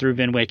this through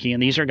VinWiki,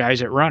 and these are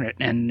guys that run it,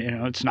 and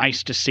it's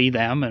nice to see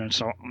them, and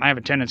so I have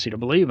a tendency to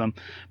believe them.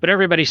 But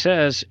everybody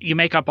says you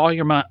make up all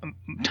your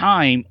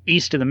time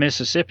east of the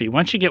Mississippi.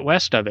 Once you get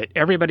west of it,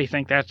 everybody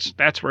think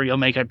that's where you'll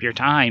make up your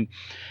time,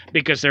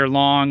 because they're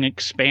long,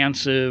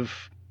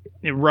 expansive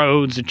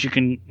roads that you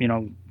can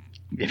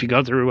if you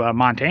go through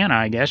Montana,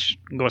 I guess you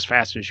can go as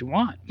fast as you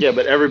want. Yeah,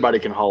 but everybody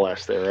can haul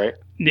ass there, right?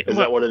 Is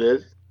that what it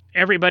is?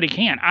 Everybody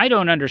can. I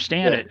don't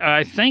understand it.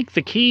 I think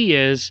the key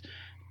is,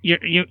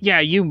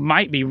 you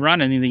might be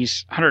running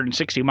these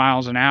 160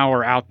 miles an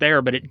hour out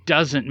there, but it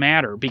doesn't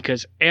matter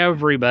because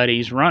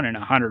everybody's running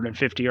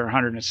 150 or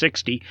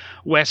 160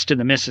 west of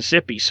the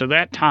Mississippi. So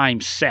that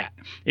time's set.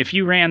 If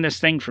you ran this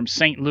thing from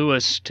St.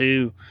 Louis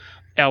to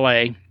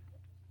L.A.,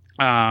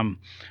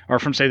 or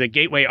from, say, the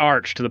Gateway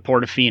Arch to the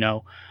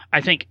Portofino,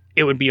 I think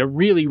it would be a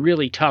really,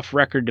 really tough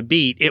record to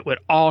beat. It would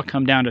all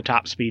come down to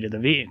top speed of the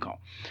vehicle.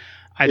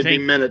 It'd be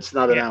minutes,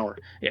 not an hour.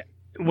 Yeah.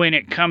 When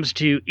it comes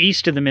to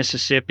east of the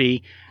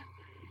Mississippi,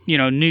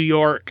 New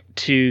York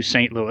to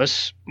St.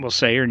 Louis, we'll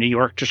say, or New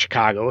York to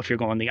Chicago, if you're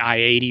going the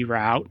I-80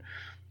 route,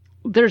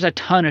 there's a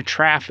ton of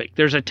traffic.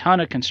 There's a ton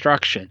of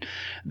construction.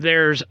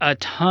 There's a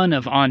ton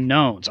of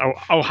unknowns.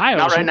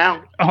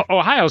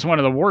 Ohio's one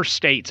of the worst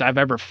states I've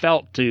ever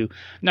felt to,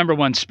 number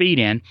one, speed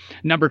in,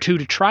 number two,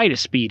 to try to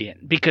speed in,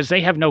 because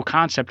they have no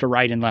concept of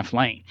right and left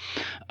lane.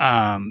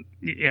 I've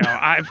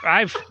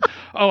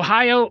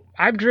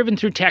driven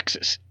through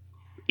Texas,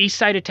 east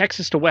side of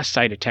Texas to west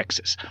side of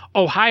Texas.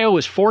 Ohio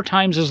is 4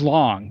 times as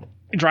long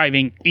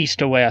driving east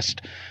to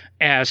west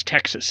as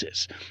Texas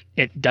is.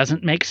 It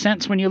doesn't make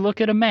sense when you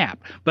look at a map,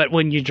 but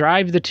when you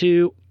drive the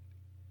two,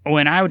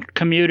 when I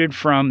commuted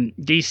from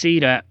D.C.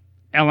 to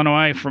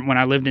Illinois, from when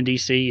I lived in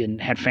D.C. and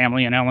had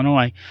family in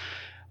Illinois,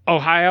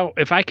 Ohio,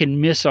 if I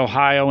can miss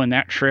Ohio in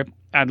that trip,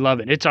 I'd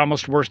love it. It's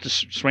almost worse to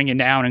swinging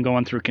down and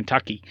going through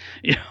Kentucky,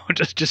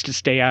 just to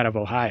stay out of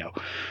Ohio.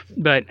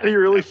 But how do you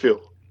really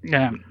feel?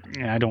 Yeah,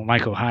 I don't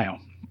like Ohio.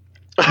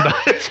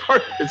 It's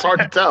hard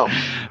to tell.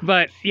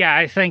 But yeah,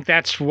 I think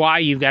that's why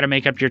you've got to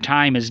make up your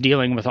time, is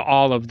dealing with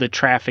all of the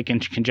traffic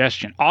and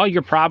congestion. All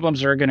your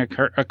problems are going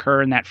to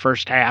occur in that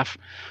first half.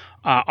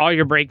 All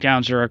your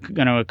breakdowns are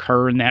going to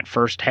occur in that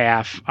first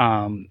half.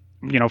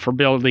 For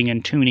building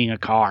and tuning a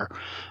car.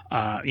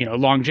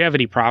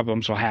 Longevity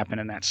problems will happen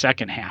in that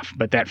second half.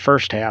 But that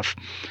first half,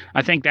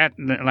 I think that,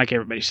 like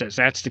everybody says,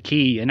 that's the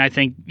key. And I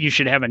think you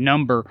should have a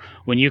number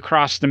when you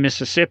cross the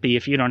Mississippi.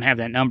 If you don't have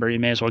that number, you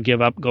may as well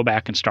give up, go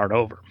back and start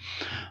over.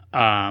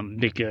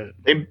 Because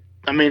I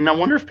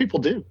wonder if people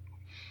do.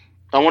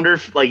 I wonder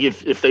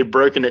if they've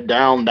broken it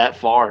down that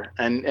far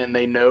and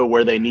they know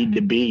where they need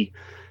to be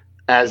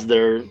as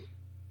they're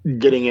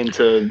getting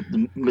into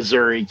the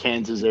Missouri,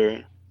 Kansas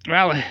area.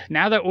 Well,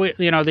 now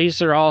that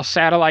these are all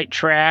satellite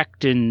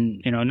tracked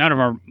and, none of them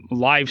are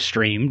live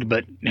streamed,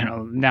 but,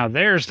 now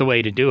there's the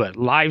way to do it.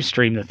 Live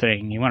stream the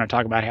thing. You want to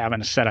talk about having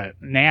a set of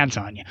nads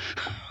on you.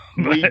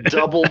 We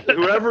double,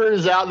 whoever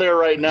is out there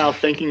right now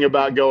thinking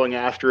about going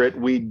after it,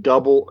 we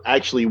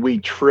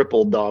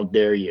triple dog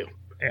dare you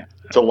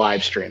to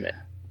live stream it.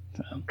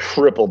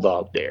 Triple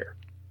dog dare.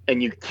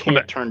 And you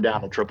can't turn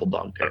down a triple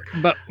dog dare.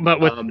 But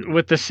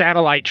with the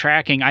satellite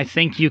tracking, I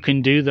think you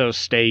can do those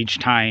stage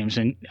times,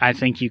 and I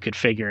think you could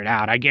figure it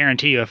out. I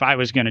guarantee you, if I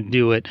was going to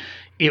do it,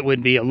 it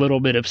would be a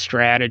little bit of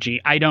strategy.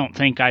 I don't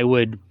think I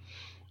would,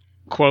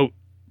 quote,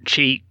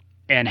 cheat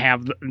and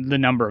have the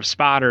number of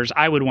spotters.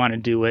 I would want to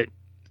do it.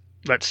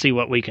 Let's see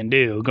what we can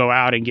do. Go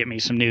out and get me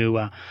some new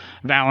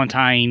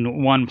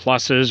Valentine 1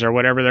 Pluses, or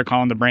whatever they're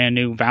calling the brand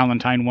new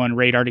Valentine 1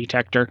 radar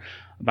detector.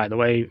 By the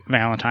way,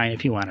 Valentine,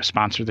 if you want to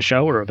sponsor the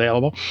show, we're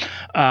available.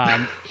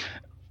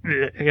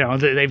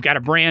 They've got a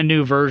brand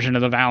new version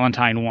of the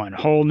Valentine 1.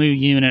 Whole new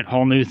unit,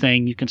 whole new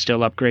thing. You can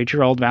still upgrade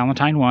your old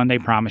Valentine 1. They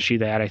promise you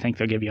that. I think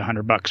they'll give you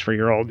 $100 for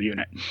your old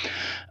unit.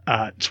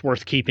 It's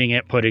worth keeping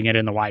it, putting it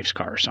in the wife's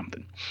car or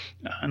something.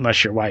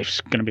 Unless your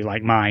wife's going to be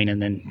like mine, and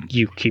then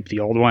you keep the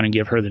old one and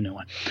give her the new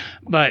one.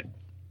 But,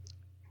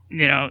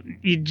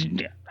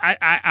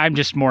 I'm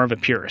just more of a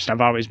purist.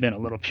 I've always been a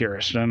little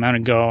purist. I'm going to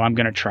go. I'm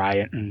going to try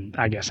it, and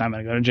I guess I'm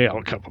going to go to jail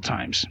a couple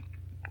times.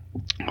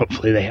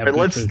 Hopefully they have.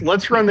 Right,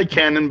 let's run the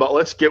cannonball.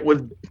 Let's get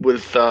with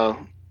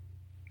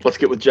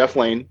Jeff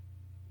Lane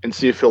and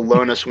see if he'll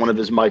loan us one of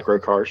his micro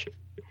cars,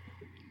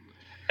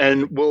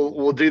 and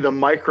we'll do the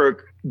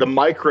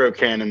micro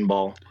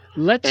cannonball.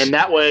 And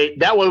that way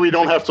we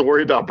don't have to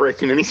worry about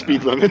breaking any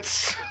speed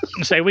limits.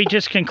 Say we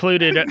just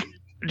concluded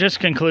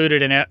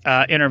an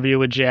interview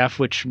with Jeff,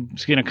 which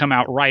is going to come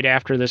out right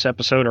after this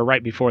episode or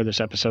right before this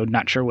episode,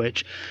 not sure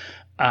which.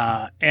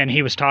 And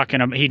he was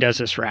talking. He does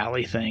this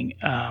rally thing.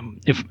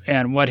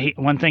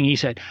 One thing he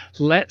said,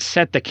 let's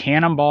set the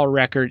cannonball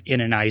record in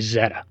an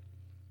Isetta.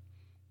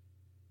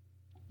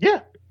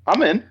 Yeah,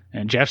 I'm in.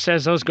 And Jeff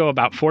says those go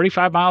about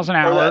 45 miles an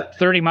hour,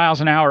 30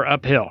 miles an hour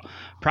uphill.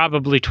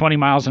 Probably 20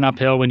 miles an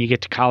uphill when you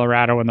get to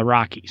Colorado and the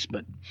Rockies,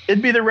 but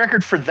it'd be the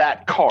record for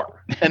that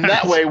car. And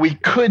that way we'd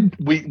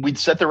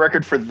set the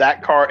record for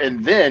that car.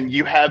 And then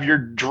you have your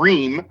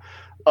dream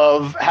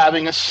of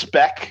having a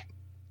spec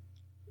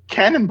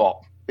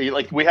cannonball.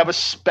 Like, we have a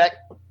spec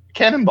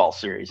cannonball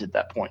series at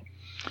that point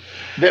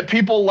that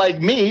people like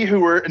me,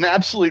 who are an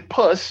absolute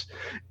puss,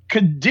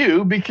 could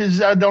do,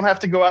 because I don't have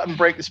to go out and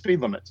break the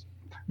speed limits.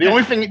 The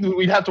only thing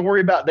we'd have to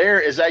worry about there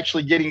is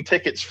actually getting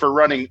tickets for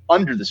running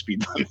under the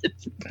speed limit.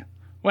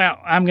 Well,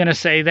 I'm going to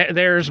say that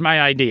there's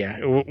my idea.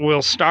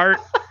 We'll start.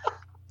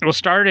 We'll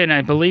start in,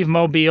 I believe,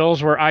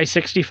 Mobile's where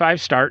I-65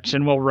 starts,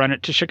 and we'll run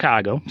it to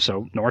Chicago,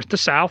 so north to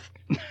south.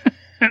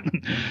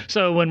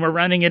 So when we're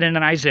running it in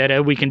an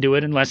Isetta, we can do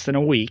it in less than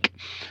a week.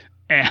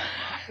 And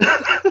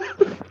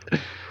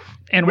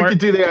we could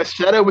do the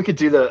Isetta. We could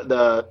do the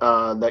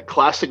that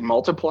classic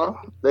multiply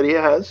that he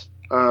has.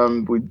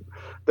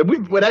 We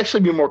would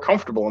actually be more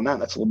comfortable in that.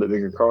 That's a little bit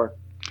bigger car.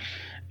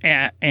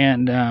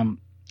 And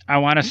I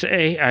want to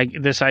say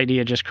this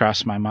idea just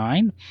crossed my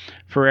mind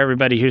for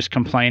everybody who's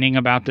complaining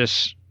about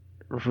this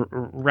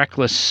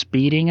reckless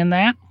speeding in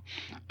that.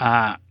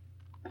 I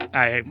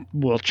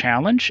will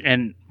challenge,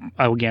 and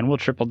again, we'll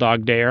triple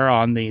dog dare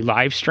on the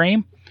live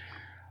stream.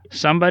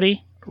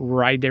 Somebody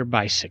ride their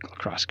bicycle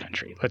cross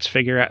country. Let's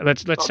figure out.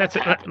 Let's set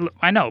the.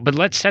 I know, but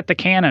let's set the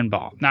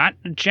cannonball, not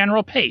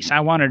general pace. I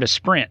wanted a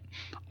sprint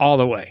all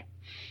the way.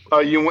 Oh,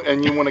 you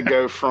want to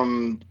go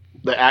from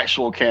the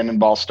actual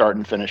cannonball start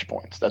and finish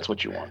points. That's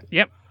what you want.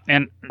 Yep,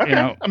 and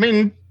okay. I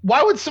mean,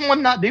 why would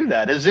someone not do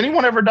that? Has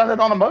anyone ever done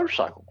it on a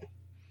motorcycle?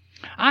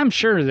 I'm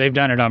sure they've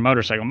done it on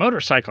motorcycle.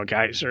 Motorcycle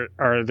guys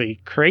are the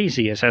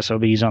craziest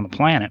SOBs on the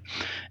planet.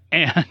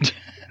 And,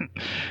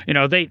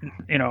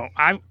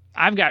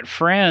 I've got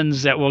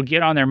friends that will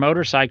get on their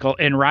motorcycle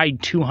and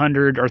ride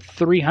 200 or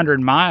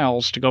 300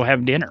 miles to go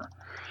have dinner,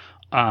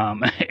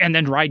 and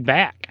then ride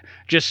back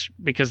just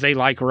because they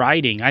like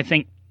riding.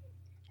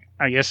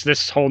 I guess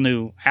this whole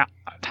new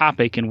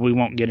topic, and we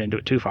won't get into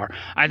it too far.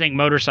 I think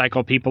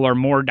motorcycle people are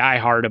more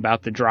diehard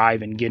about the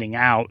drive and getting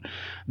out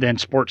than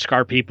sports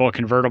car people,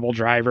 convertible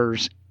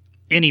drivers,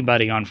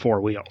 anybody on four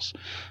wheels,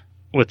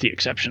 with the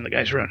exception of the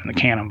guys running the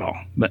Cannonball.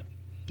 But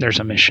there's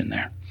a mission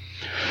there.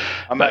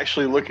 I'm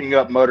actually looking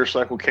up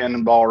motorcycle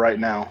Cannonball right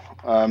now.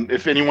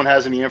 If anyone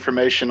has any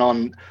information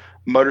on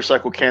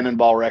motorcycle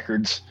Cannonball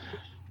records,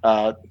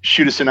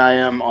 shoot us an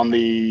IM on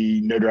the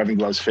No Driving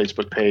Gloves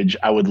Facebook page.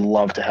 I would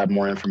love to have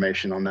more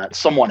information on that.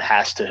 Someone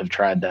has to have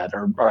tried that,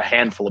 or a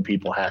handful of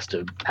people have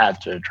to have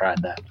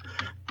tried that.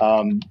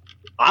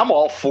 I'm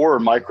all for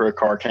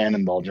microcar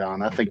Cannonball,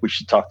 John. I think we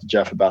should talk to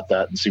Jeff about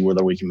that and see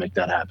whether we can make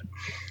that happen.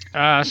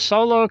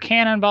 Solo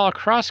Cannonball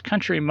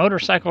cross-country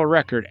motorcycle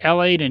record,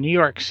 LA to New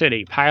York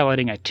City,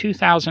 piloting a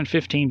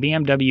 2015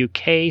 BMW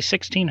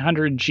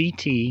K1600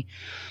 GT.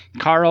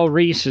 Carl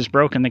Reese has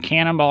broken the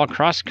Cannonball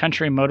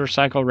cross-country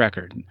motorcycle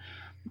record.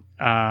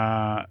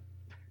 Carl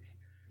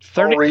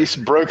Reese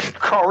broke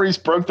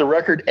the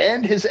record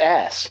and his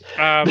ass.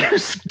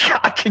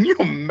 God, can you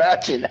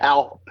imagine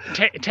how?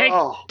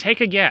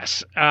 Take a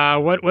guess.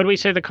 What did we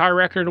say the car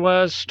record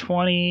was?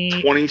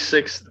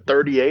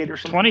 26:38 or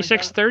something.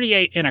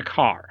 26:38 in a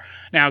car.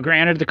 Now,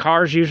 granted, the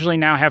cars usually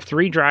now have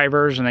 3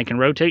 drivers, and they can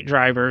rotate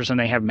drivers, and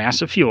they have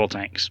massive fuel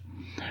tanks.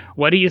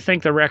 What do you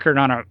think the record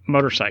on a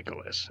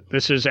motorcycle is?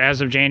 This is as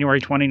of January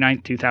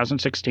 29th,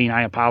 2016.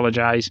 I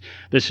apologize.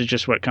 This is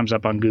just what comes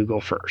up on Google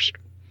first.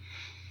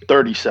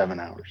 37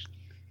 hours.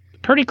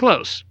 Pretty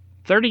close.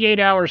 38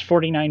 hours,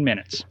 49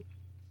 minutes.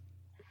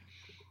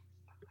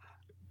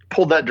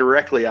 Pulled that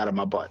directly out of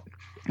my butt.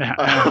 Yeah,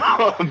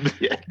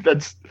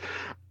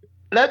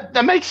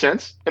 that makes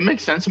sense. It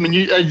makes sense. I mean,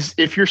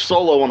 if you're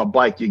solo on a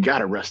bike, you got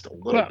to rest a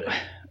little bit.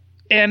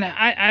 And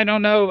I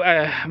don't know.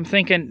 I'm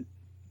thinking,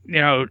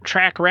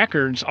 track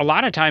records. A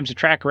lot of times a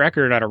track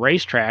record at a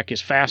racetrack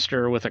is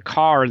faster with a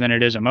car than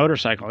it is a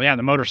motorcycle. Yeah,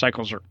 the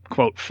motorcycles are,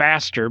 quote,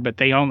 faster, but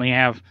they only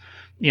have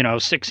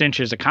 6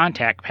 inches of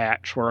contact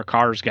patch, where a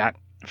car's got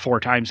 4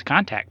 times the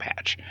contact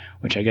patch,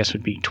 which I guess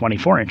would be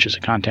 24 inches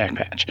of contact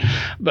patch.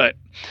 But,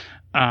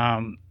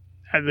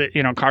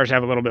 cars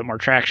have a little bit more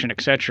traction,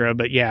 etc.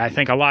 But yeah, I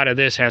think a lot of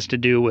this has to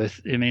do with,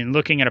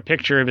 looking at a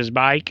picture of his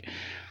bike,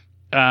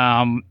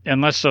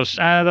 unless those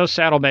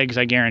saddlebags,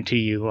 I guarantee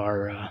you,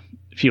 are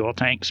fuel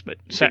tanks. But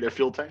they're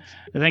fuel tanks?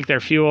 I think they're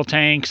fuel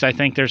tanks. I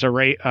think there's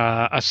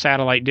a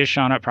satellite dish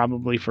on it,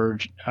 probably for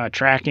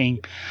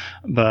tracking.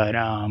 But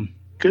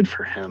good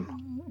for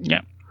him.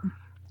 Yeah.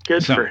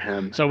 Good for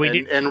him. So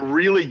and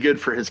really good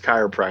for his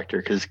chiropractor,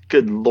 because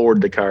good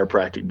Lord, the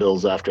chiropractic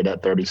bills after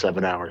that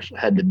 37 hours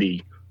had to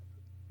be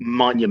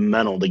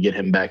monumental to get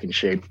him back in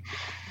shape.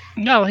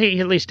 No, he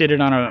at least did it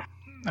on a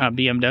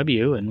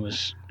BMW and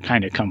was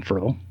kind of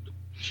comfortable.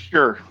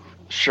 Sure.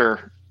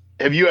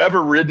 Have you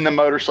ever ridden a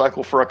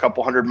motorcycle for a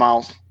couple hundred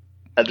miles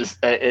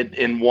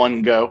in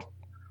one go?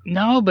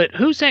 No, but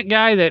who's that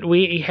guy that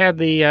we had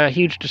the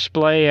huge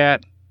display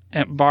at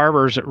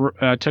Barber's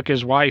that took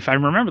his wife? I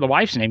remember the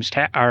wife's name's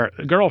our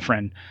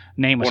girlfriend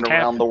name was Tabitha.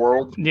 Around the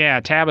world? Yeah,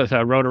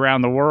 Tabitha rode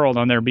around the world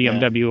on their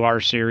BMW R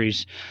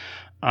series.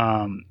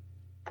 And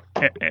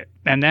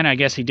then I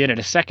guess he did it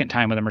a second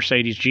time with a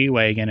Mercedes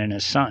G-Wagon and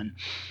his son.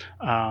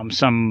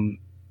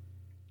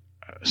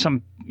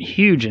 Some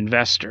huge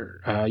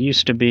investor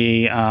used to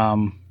be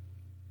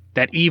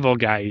that evil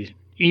guy,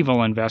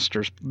 evil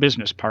investor's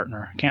business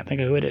partner. I can't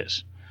think of who it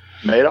is.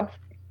 Madoff?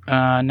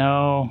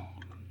 No.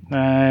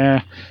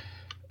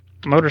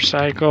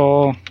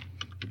 Motorcycle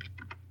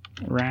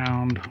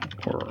around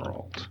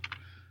world.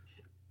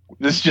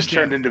 This just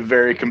turned into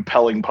very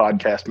compelling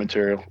podcast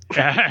material.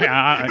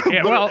 Yeah,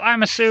 well,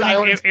 I'm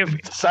assuming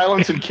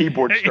silence and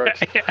keyboard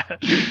strokes.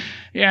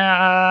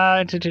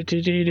 Yeah.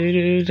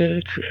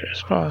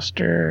 Chris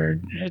Foster.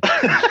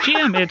 It's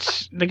Jim.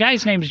 It's the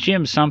guy's name's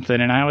Jim something,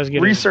 and I always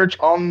get research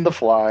on the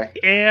fly.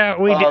 Yeah,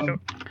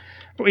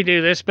 we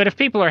do this, but if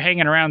people are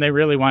hanging around, they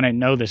really want to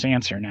know this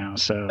answer now.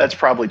 So that's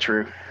probably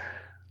true.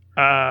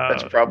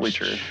 That's probably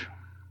true.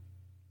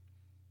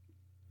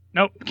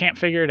 Nope, can't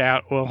figure it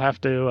out. We'll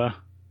have to.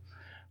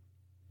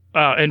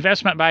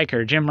 Investment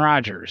biker Jim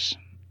Rogers,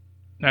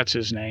 that's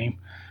his name.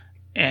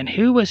 And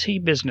who was he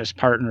business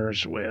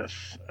partners with?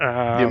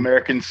 The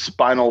American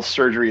Spinal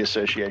Surgery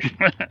Association,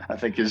 I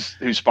think, is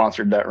who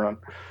sponsored that run.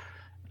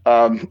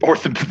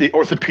 The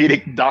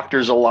Orthopedic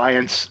Doctors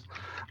Alliance.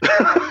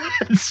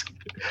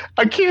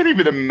 I can't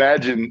even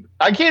imagine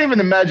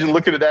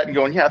looking at that and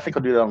going, "Yeah, I think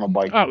I'll do that on a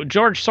bike." Oh,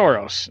 George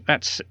Soros.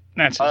 That's.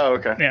 Oh,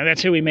 okay. Yeah,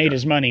 that's who he made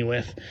his money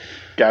with.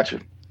 Gotcha.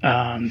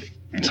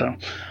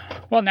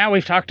 Well, now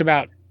we've talked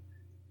about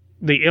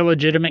the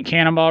illegitimate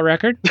Cannonball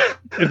record,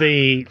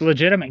 the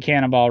legitimate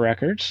Cannonball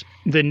records,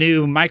 the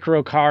new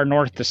microcar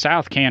north to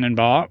south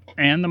Cannonball,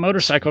 and the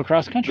motorcycle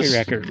cross country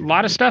record. A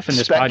lot of stuff in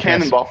this podcast.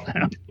 Cannonball.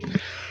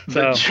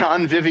 The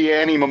John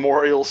Viviani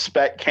Memorial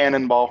Spec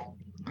Cannonball.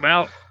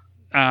 Well,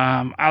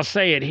 I'll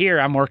say it here.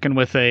 I'm working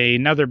with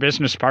another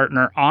business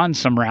partner on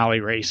some rally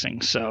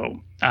racing,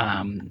 so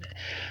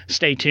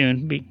stay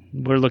tuned.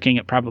 We're looking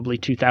at probably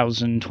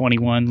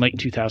 2021, late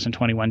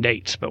 2021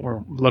 dates, but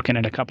we're looking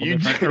at a couple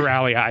different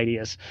rally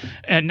ideas.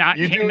 And not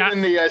you do it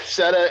in the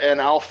Isetta,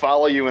 and I'll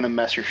follow you in a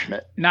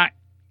Messerschmitt. Not.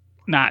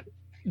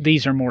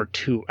 These are more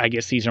I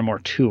guess these are more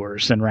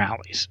tours than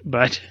rallies,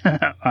 but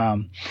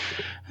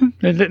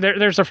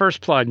there's a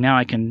first plug. Now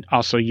I can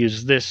also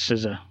use this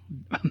as a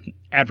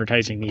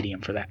advertising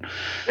medium for that.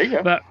 There you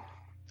go. But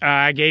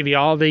I gave you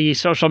all the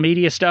social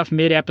media stuff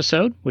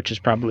mid-episode, which is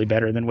probably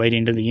better than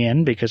waiting to the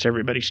end because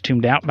everybody's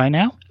tuned out by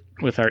now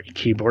with our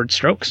keyboard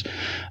strokes.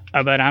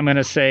 But I'm going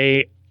to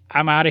say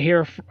I'm out of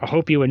here. I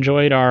hope you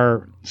enjoyed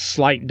our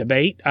slight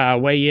debate.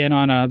 Weigh in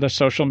on the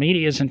social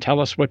medias and tell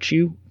us what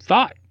you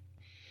thought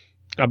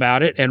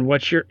about it and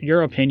what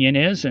your opinion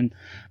is. And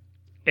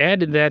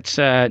Ed, that's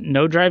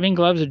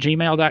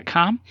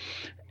nodrivinggloves@gmail.com.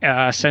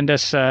 Send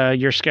us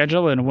your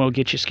schedule and we'll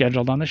get you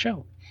scheduled on the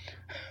show.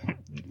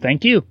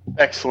 Thank you.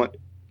 Excellent.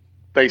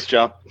 Thanks,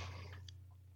 John.